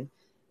American.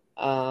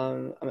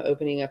 I'm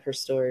opening up her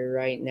story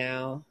right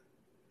now.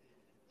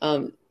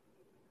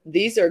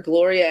 These are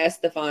Gloria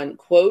Estefan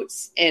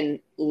quotes and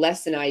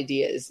lesson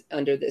ideas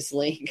under this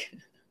link.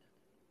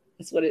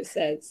 That's what it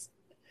says.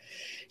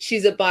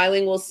 She's a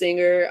bilingual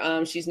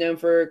singer. She's known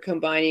for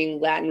combining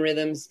Latin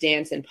rhythms,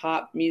 dance, and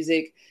pop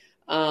music.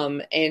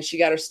 And she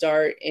got her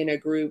start in a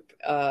group,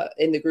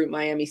 in the group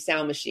Miami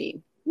Sound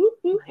Machine. Whoop,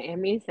 whoop.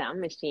 Miami Sound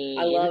Machine.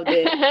 I loved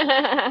it.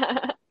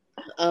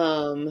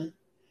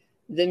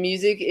 The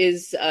music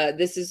is,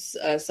 this is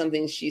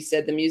something she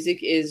said, the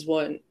music is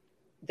one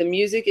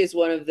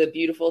of the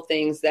beautiful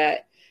things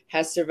that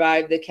has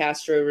survived the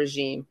Castro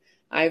regime.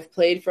 I've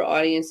played for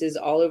audiences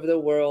all over the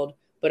world,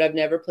 but I've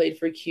never played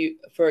for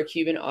a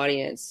Cuban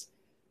audience.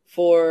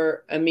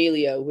 For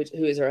Emilio,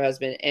 who is her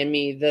husband, and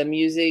me, the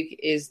music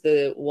is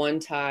the one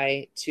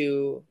tie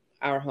to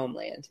our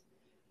homeland.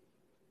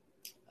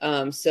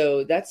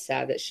 So that's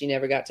sad that she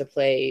never got to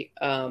play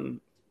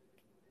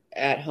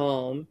at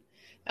home.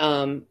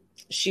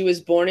 She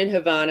was born in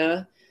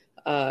Havana.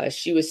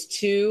 She was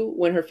 2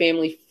 when her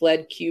family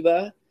fled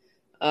Cuba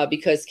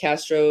because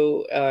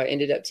Castro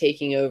ended up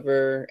taking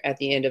over at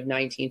the end of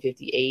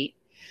 1958.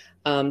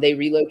 They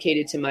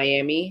relocated to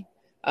Miami.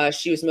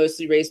 She was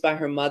mostly raised by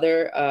her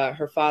mother.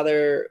 Her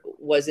father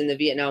was in the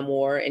Vietnam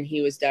War, and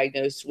he was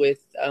diagnosed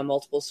with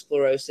multiple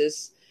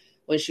sclerosis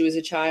when she was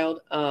a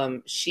child.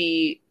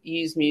 She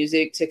used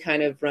music to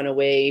kind of run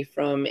away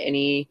from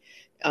any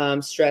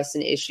stress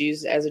and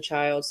issues as a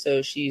child.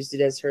 So she used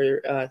it as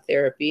her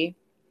therapy.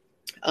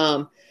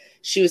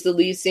 She was the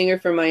lead singer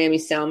for Miami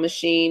Sound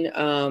Machine.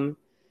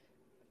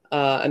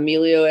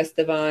 Emilio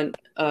Estevan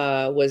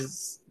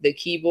was the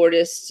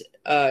keyboardist,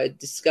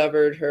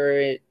 discovered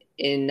her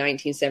in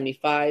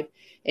 1975,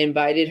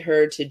 invited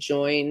her to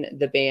join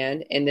the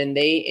band, and then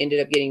they ended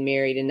up getting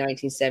married in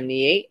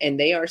 1978, and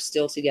they are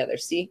still together.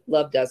 See,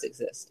 love does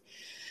exist.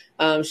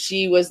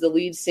 She was the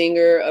lead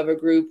singer of a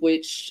group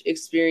which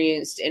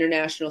experienced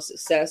international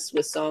success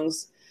with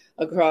songs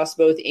across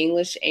both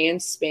English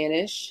and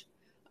Spanish.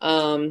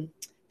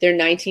 Their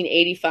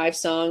 1985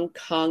 song,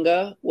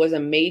 Conga, was a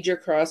major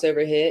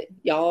crossover hit.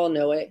 Y'all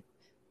know it.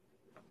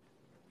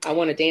 I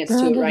want to dance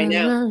to it right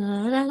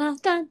now.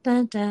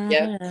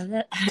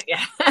 Yep.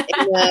 Yeah.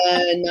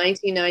 In the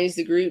 1990s,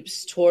 the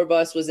group's tour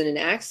bus was in an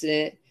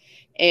accident,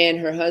 and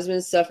her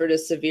husband suffered a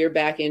severe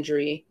back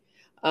injury.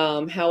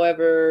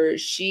 However,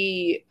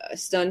 she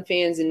stunned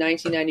fans in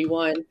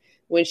 1991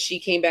 when she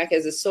came back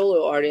as a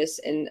solo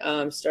artist and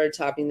started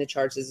topping the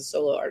charts as a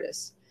solo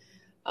artist.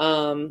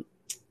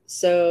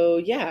 So,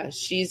 yeah,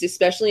 she's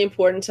especially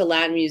important to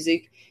Latin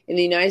music in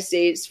the United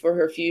States for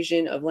her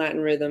fusion of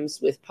Latin rhythms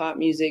with pop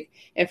music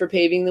and for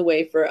paving the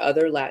way for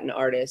other Latin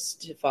artists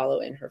to follow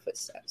in her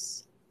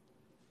footsteps.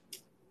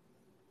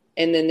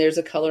 And then there's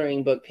a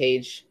coloring book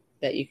page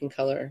that you can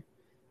color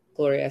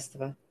Gloria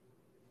Estefan.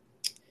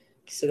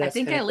 So that's I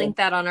think I cool. linked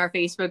that on our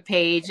Facebook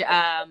page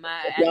at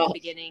the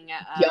beginning.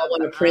 Y'all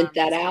want to print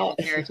that out?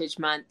 Heritage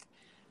Month.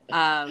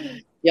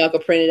 Y'all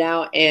can print it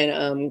out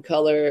and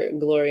color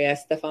Gloria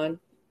Estefan.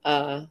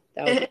 That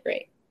would be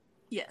great.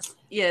 Yes.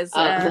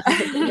 And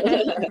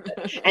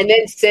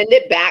then send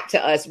it back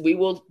to us. We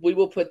will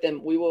put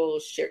them. We will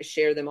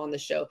share them on the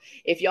show.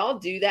 If y'all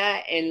do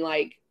that and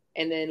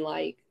then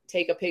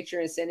take a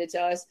picture and send it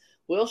to us,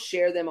 we'll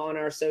share them on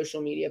our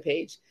social media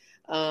page.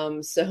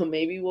 So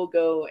maybe we'll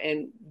go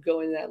into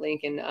that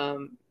link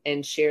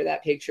and share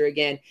that picture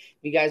again.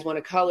 If you guys want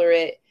to color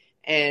it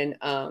and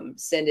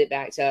send it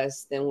back to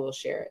us, then we'll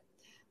share it.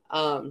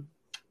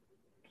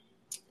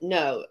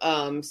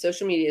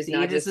 Social media is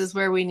not this is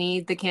where we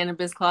need the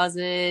Cannabis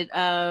Closet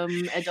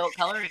adult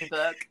coloring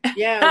book.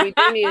 Yeah, we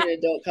do need an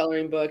adult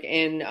coloring book,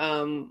 and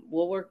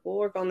we'll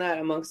work on that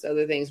amongst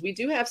other things. We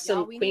do have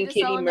some Queen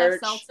Kitty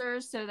merch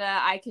seltzers so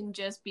that I can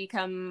just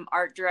become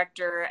art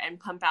director and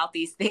pump out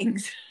these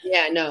things.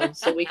 Yeah, no,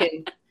 so we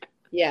can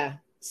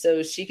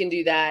so she can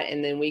do that,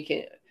 and then we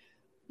can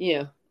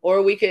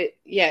or we could,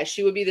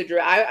 she would be the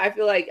director. I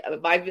feel like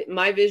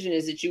my vision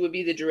is that you would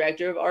be the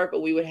director of art,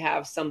 but we would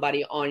have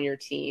somebody on your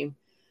team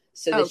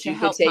so that you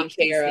could take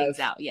care of.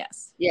 Out.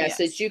 Yes.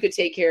 So that you could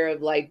take care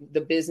of the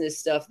business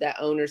stuff that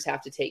owners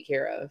have to take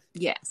care of.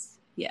 Yes.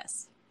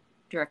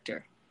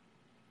 Director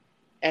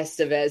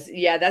Estevez.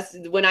 Yeah, that's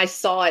when I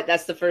saw it.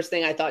 That's the first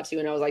thing I thought too,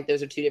 and I was like,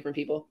 those are two different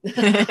people.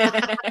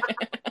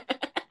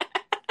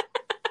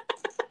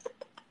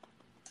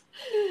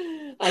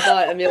 I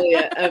thought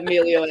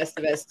Emilio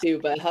Estevez too,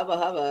 but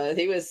hubba,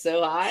 he was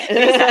so hot.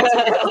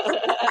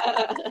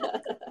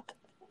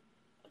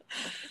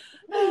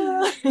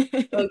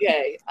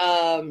 Okay.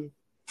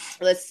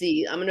 Let's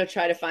see. I'm going to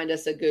try to find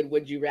us a good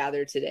would you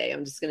rather today.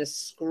 I'm just going to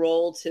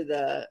scroll to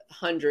the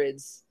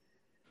hundreds.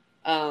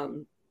 I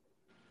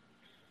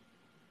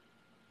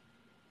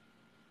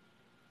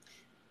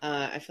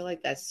feel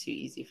like that's too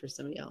easy for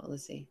some of y'all.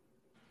 Let's see.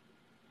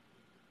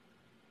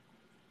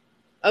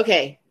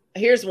 Okay.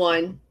 Here's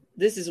one.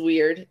 This is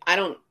weird. I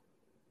don't.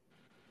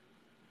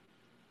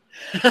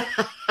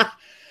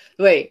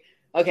 Wait.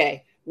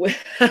 Okay. Would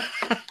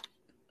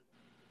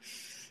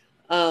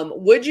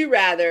you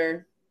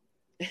rather?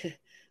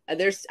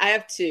 I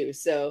have two,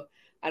 so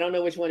I don't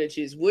know which one to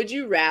choose. Would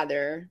you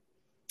rather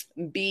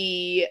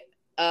be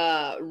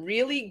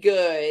really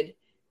good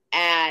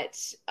at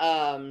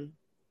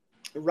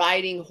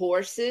riding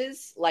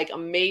horses, like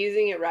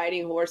amazing at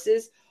riding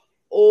horses,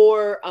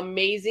 or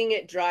amazing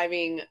at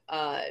driving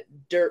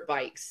dirt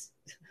bikes?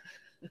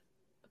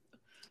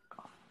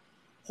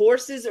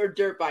 Horses or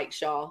dirt bikes,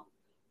 Shaw?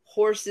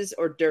 Horses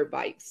or dirt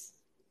bikes?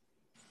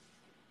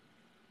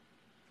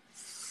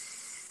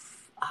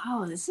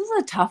 Oh, this is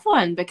a tough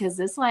one because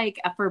this,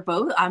 for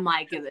both, I'm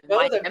like,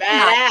 both are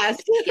badass.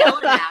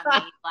 Yelling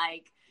at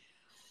me,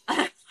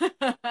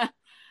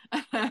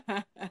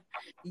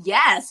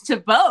 yes to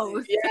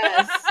both.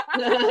 Yes.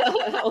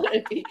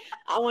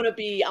 I want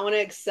to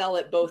excel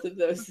at both of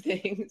those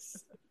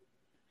things.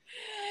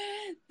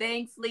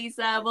 Thanks,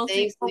 Lisa. We'll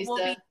be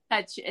in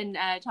touch and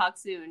talk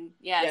soon.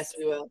 Yes,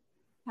 we will.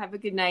 Have a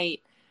good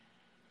night.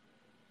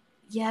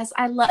 Yes,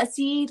 I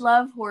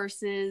love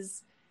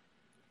horses.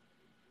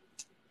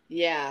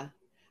 Yeah.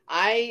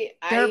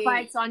 Dirt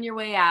bikes on your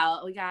way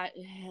out. We got,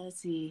 let's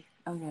see.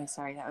 Oh no,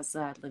 sorry. That was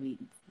Libby.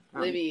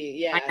 Libby,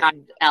 yeah. I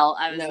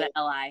was the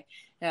Li.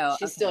 No,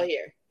 she's still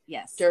here.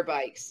 Yes. Dirt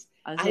bikes.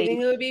 I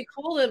think it would be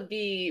cool to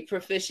be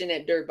proficient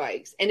at dirt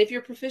bikes. And if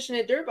you're proficient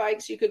at dirt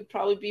bikes, you could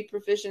probably be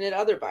proficient at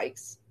other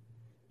bikes.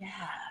 Yeah,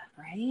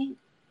 right?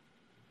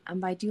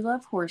 I do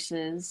love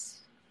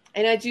horses.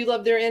 And I do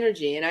love their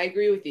energy. And I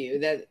agree with you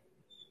that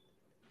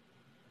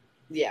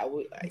Yeah.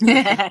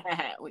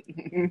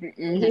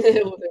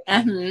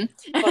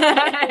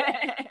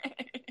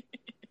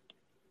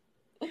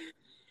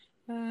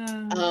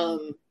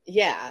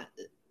 Yeah.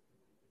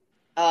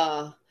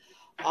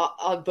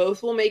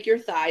 Both will make your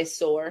thighs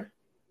sore.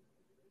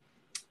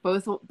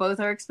 Both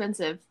are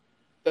expensive.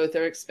 Both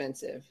are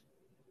expensive.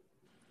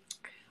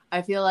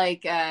 I feel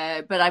like,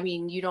 but I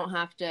mean, you don't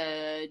have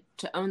to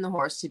own the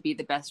horse to be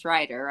the best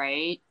rider,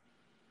 right?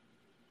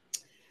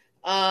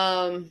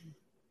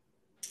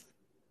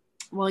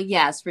 Well,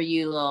 yes, for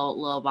you,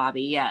 little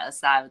Bobby,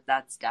 yes,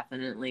 that's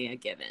definitely a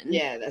given.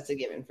 Yeah, that's a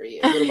given for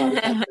you, little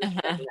Bobby.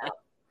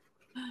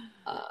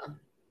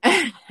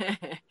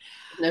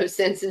 No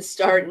sense in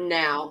starting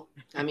now.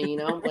 I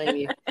mean, I don't blame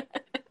you.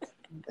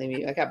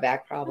 I got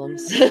back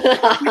problems.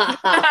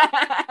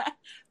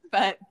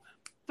 But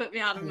put me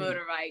on a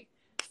motorbike.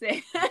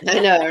 I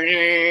know.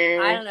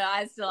 I don't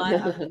know.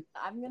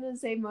 I'm gonna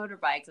say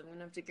motorbikes. I'm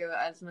gonna have to go.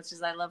 As much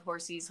as I love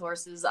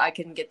horses, I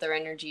can get their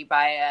energy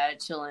by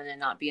chilling and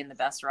not being the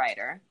best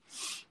rider.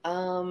 I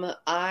don't know.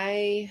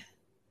 I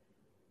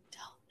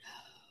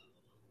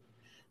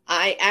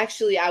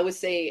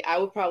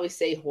would probably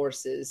say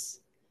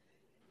horses.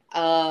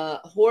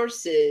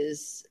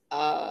 Horses.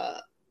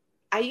 I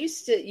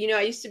used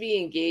to be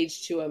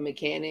engaged to a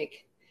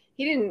mechanic.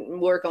 He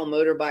didn't work on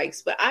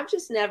motorbikes, but I've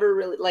just never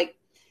really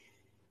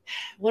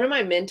one of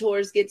my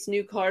mentors gets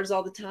new cars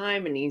all the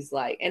time, and he's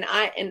like, and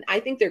I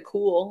think they're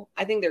cool.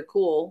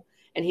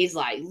 And he's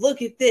like,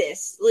 look at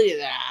this, look at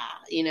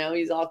that.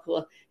 He's all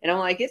cool. And I'm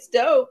like, it's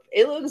dope.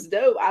 It looks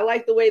dope. I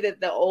like the way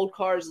that the old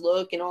cars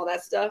look and all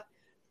that stuff,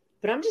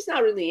 but I'm just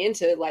not really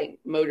into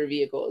motor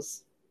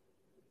vehicles.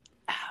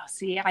 Oh,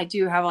 see, I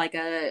do have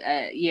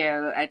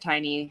a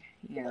tiny,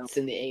 It's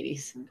in the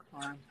 80s.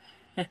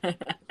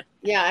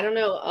 Yeah, I don't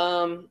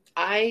know.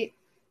 I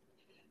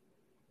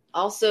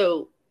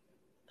also,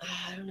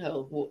 I don't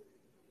know.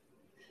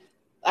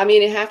 I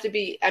mean,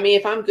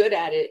 if I'm good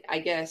at it, I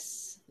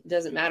guess it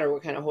doesn't matter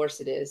what kind of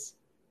horse it is.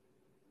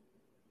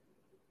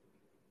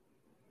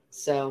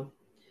 So,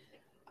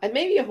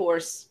 maybe a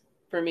horse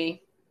for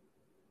me.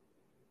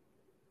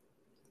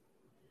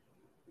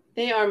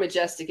 They are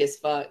majestic as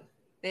fuck.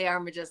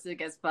 They're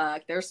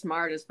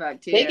smart as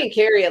fuck too. They can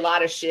carry a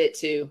lot of shit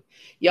too.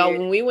 Y'all,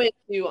 when we went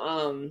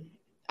to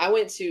I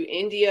went to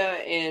India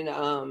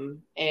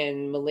and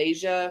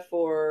Malaysia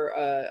for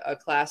a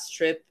class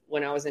trip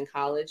when I was in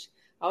college.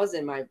 I was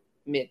in my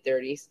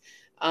mid-30s.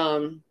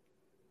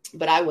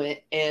 But I went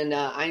and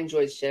I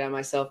enjoyed shit out of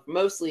myself.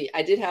 Mostly,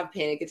 I did have a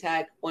panic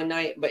attack one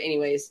night, but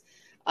anyways,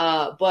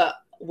 but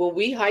when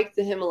we hiked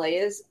the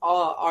Himalayas, we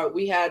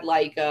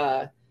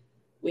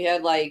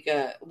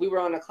were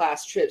on a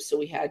class trip, so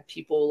we had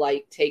people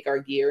take our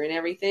gear and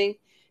everything.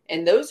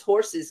 And those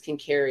horses can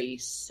carry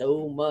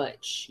so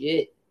much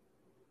shit.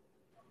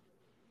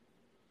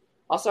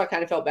 Also, I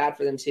kind of felt bad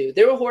for them too.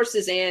 There were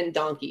horses and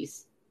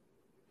donkeys.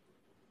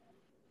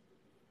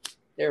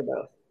 They were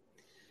both.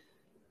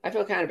 I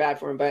feel kind of bad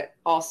for them, but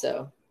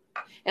also,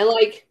 and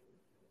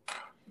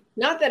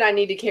not that I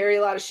need to carry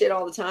a lot of shit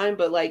all the time,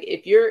 but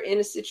if you're in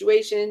a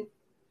situation,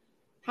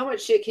 how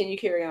much shit can you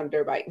carry on a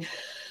dirt bike?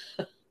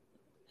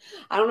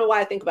 I don't know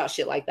why I think about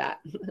shit like that.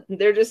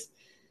 They're just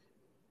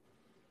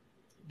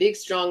big,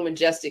 strong,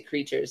 majestic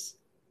creatures.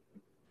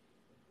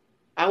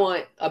 I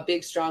want a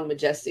big, strong,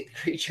 majestic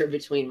creature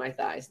between my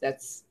thighs.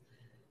 That's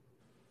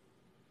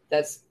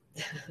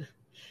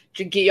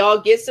y'all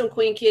get some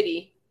Queen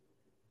Kitty.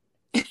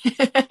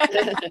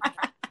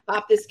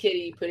 Pop this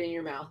kitty, put it in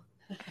your mouth.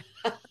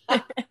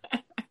 Put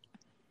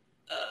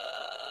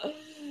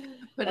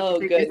it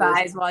between your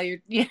thighs while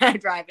you're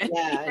driving.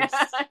 Yeah.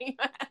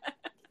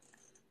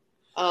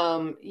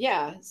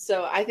 Yeah.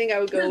 So I think I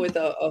would go with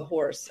a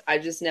horse.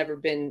 I've just never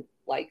been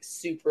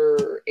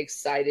super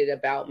excited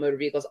about motor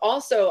vehicles.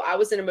 Also, I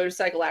was in a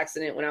motorcycle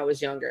accident when I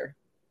was younger.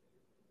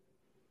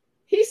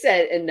 He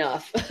said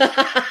enough.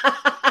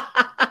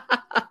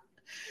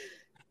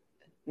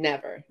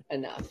 Never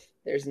enough.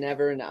 There's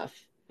never enough.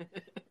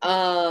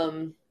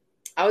 I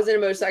was in a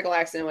motorcycle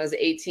accident when I was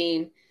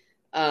 18.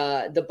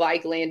 The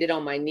bike landed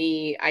on my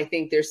knee. I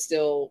think there's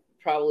still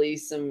probably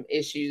some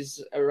issues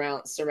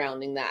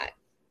surrounding that.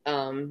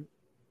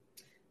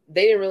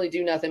 They didn't really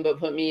do nothing but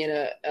put me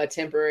in a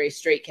temporary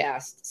straight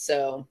cast.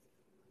 So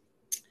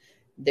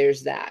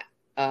there's that.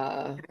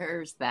 Yeah.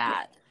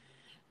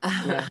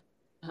 I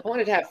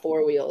wanted to have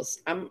 4 wheels.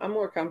 I'm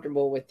more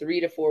comfortable with 3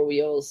 to 4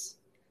 wheels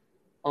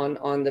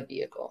on the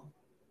vehicle.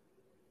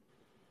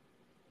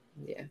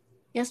 Yeah.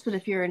 Yes, but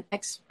if you're an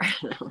expert.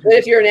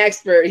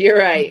 You're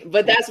right.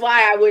 But that's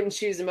why I wouldn't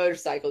choose a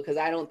motorcycle, because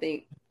I don't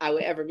think I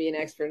would ever be an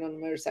expert on a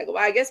motorcycle.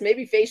 Well, I guess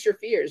maybe face your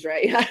fears,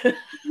 right?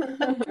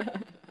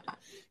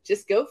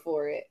 Just go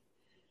for it.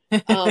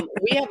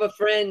 We have a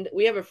friend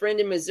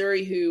in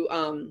Missouri who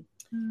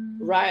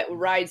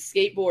rides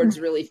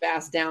skateboards really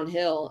fast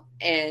downhill,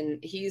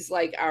 and he's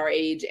our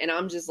age, and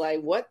I'm just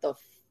what the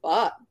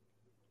fuck?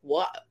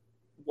 What?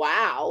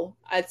 Wow,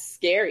 that's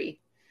scary.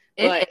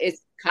 But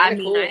it's kind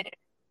of cool.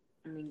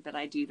 But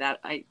I do that.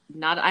 I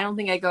don't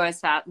think I go as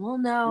fast. Well,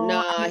 no.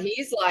 Nah,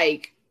 he's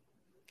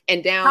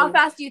and down. How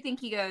fast do you think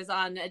he goes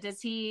on? Do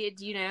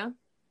you know?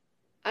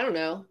 I don't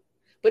know,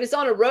 but it's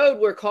on a road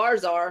where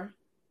cars are.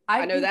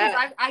 I know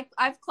that.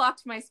 I've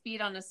clocked my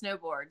speed on a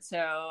snowboard, so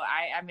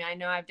I mean I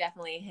know I've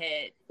definitely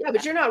hit. Yeah,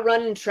 but you're not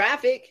running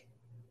traffic.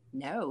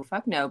 No,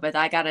 fuck no. But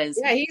I got his.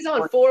 Yeah, he's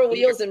on 4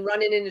 wheels and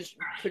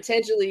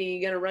potentially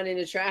gonna run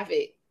into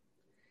traffic.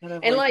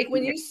 And like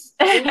when you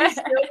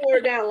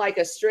snowboard down like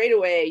a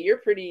straightaway, you're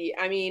pretty.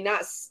 I mean,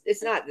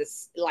 it's not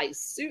this like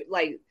suit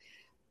like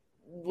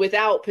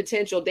without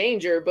potential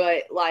danger,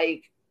 but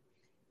like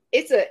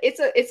it's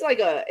like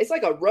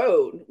a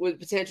road with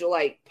potential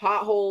like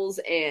potholes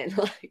and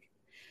like.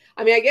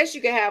 I mean, I guess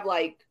you could have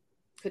like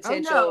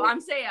potential. Oh no,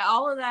 I'm saying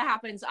all of that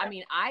happens. I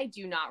mean, I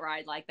do not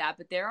ride like that,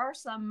 but there are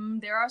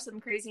some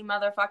crazy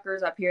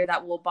motherfuckers up here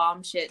that will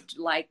bomb shit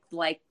like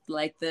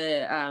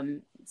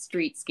the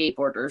street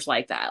skateboarders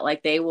like that.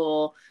 Like they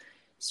will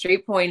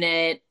straight point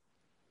it.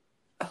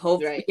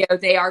 Hopefully,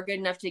 they are good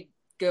enough to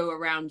go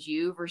around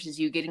you versus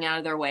you getting out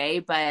of their way.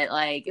 But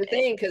like the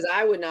thing, because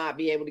I would not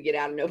be able to get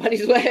out of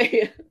nobody's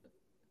way.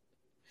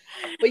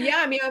 But yeah,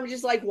 I mean, I'm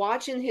just like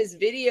watching his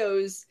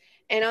videos.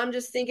 And I'm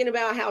just thinking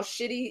about how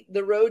shitty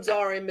the roads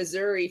are in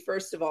Missouri,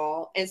 first of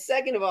all. And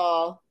second of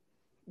all,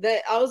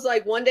 that I was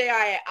like, one day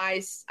I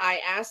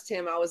asked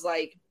him, I was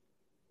like,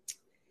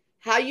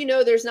 how you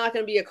know there's not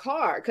going to be a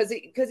car? Because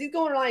he's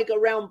going like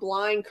around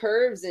blind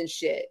curves and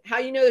shit. How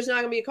you know there's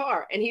not going to be a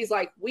car? And he's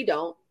like, we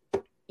don't.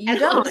 You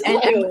don't.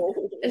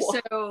 And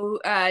so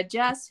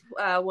Jess,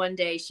 one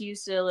day, she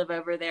used to live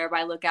over there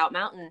by Lookout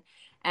Mountain.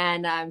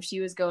 And she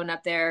was going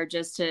up there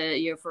just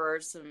to, for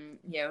some,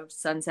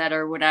 sunset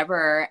or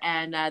whatever.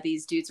 And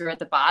these dudes were at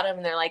the bottom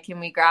and they're like, can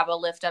we grab a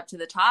lift up to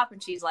the top?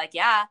 And she's like,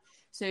 yeah.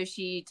 So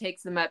she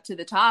takes them up to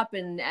the top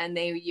and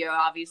they,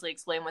 obviously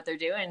explain what they're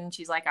doing. And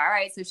she's like, all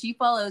right. So she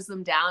follows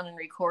them down and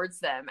records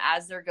them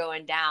as they're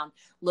going down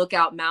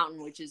Lookout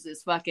Mountain, which is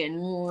this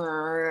fucking,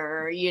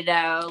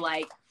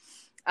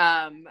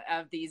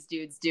 of these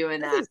dudes doing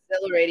that. It's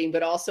exhilarating,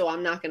 but also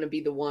I'm not going to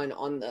be the one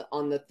on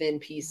the thin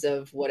piece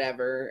of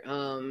whatever.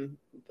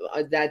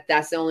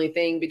 That's the only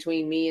thing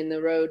between me and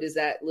the road is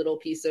that little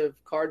piece of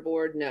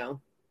cardboard.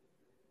 No.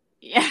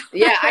 Yeah.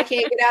 Yeah, I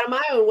can't get out of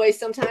my own way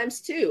sometimes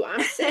too.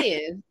 I'm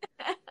saying.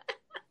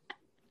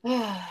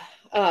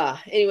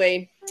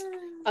 Anyway,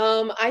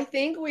 I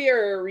think we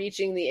are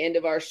reaching the end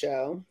of our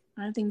show.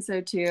 I think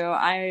so too.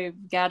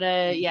 I've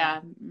gotta,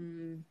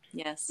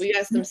 yes. We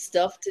got some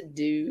stuff to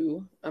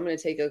do. I'm going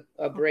to take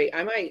a break.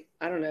 I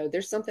don't know.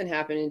 There's something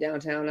happening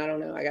downtown. I don't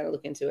know. I got to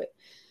look into it.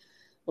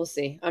 We'll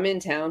see. I'm in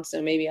town,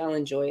 so maybe I'll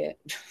enjoy it.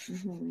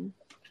 Mm-hmm.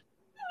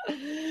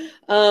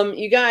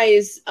 You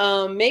guys,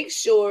 make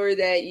sure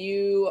that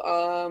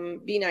you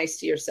be nice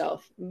to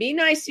yourself. Be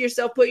nice to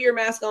yourself. Put your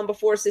mask on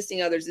before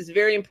assisting others. It's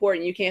very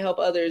important. You can't help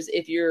others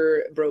if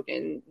you're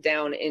broken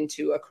down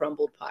into a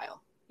crumbled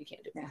pile. You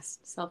can't do it. Yes,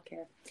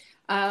 self-care.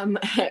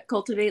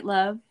 Cultivate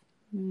love.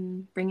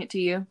 Bring it to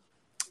you.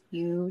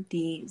 You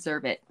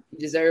deserve it. You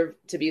deserve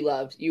to be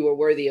loved. You are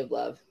worthy of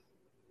love.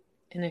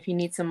 And if you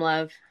need some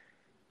love,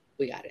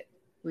 we got it.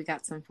 We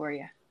got some for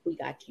you. We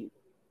got you.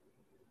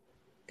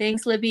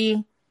 Thanks,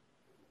 Libby.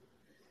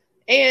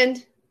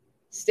 And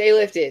stay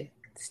lifted.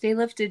 Stay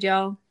lifted,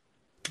 y'all.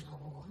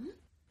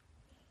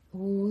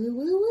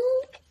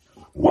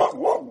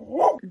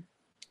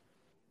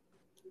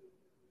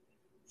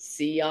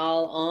 See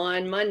y'all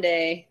on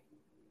Monday.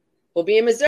 We'll be in Missouri.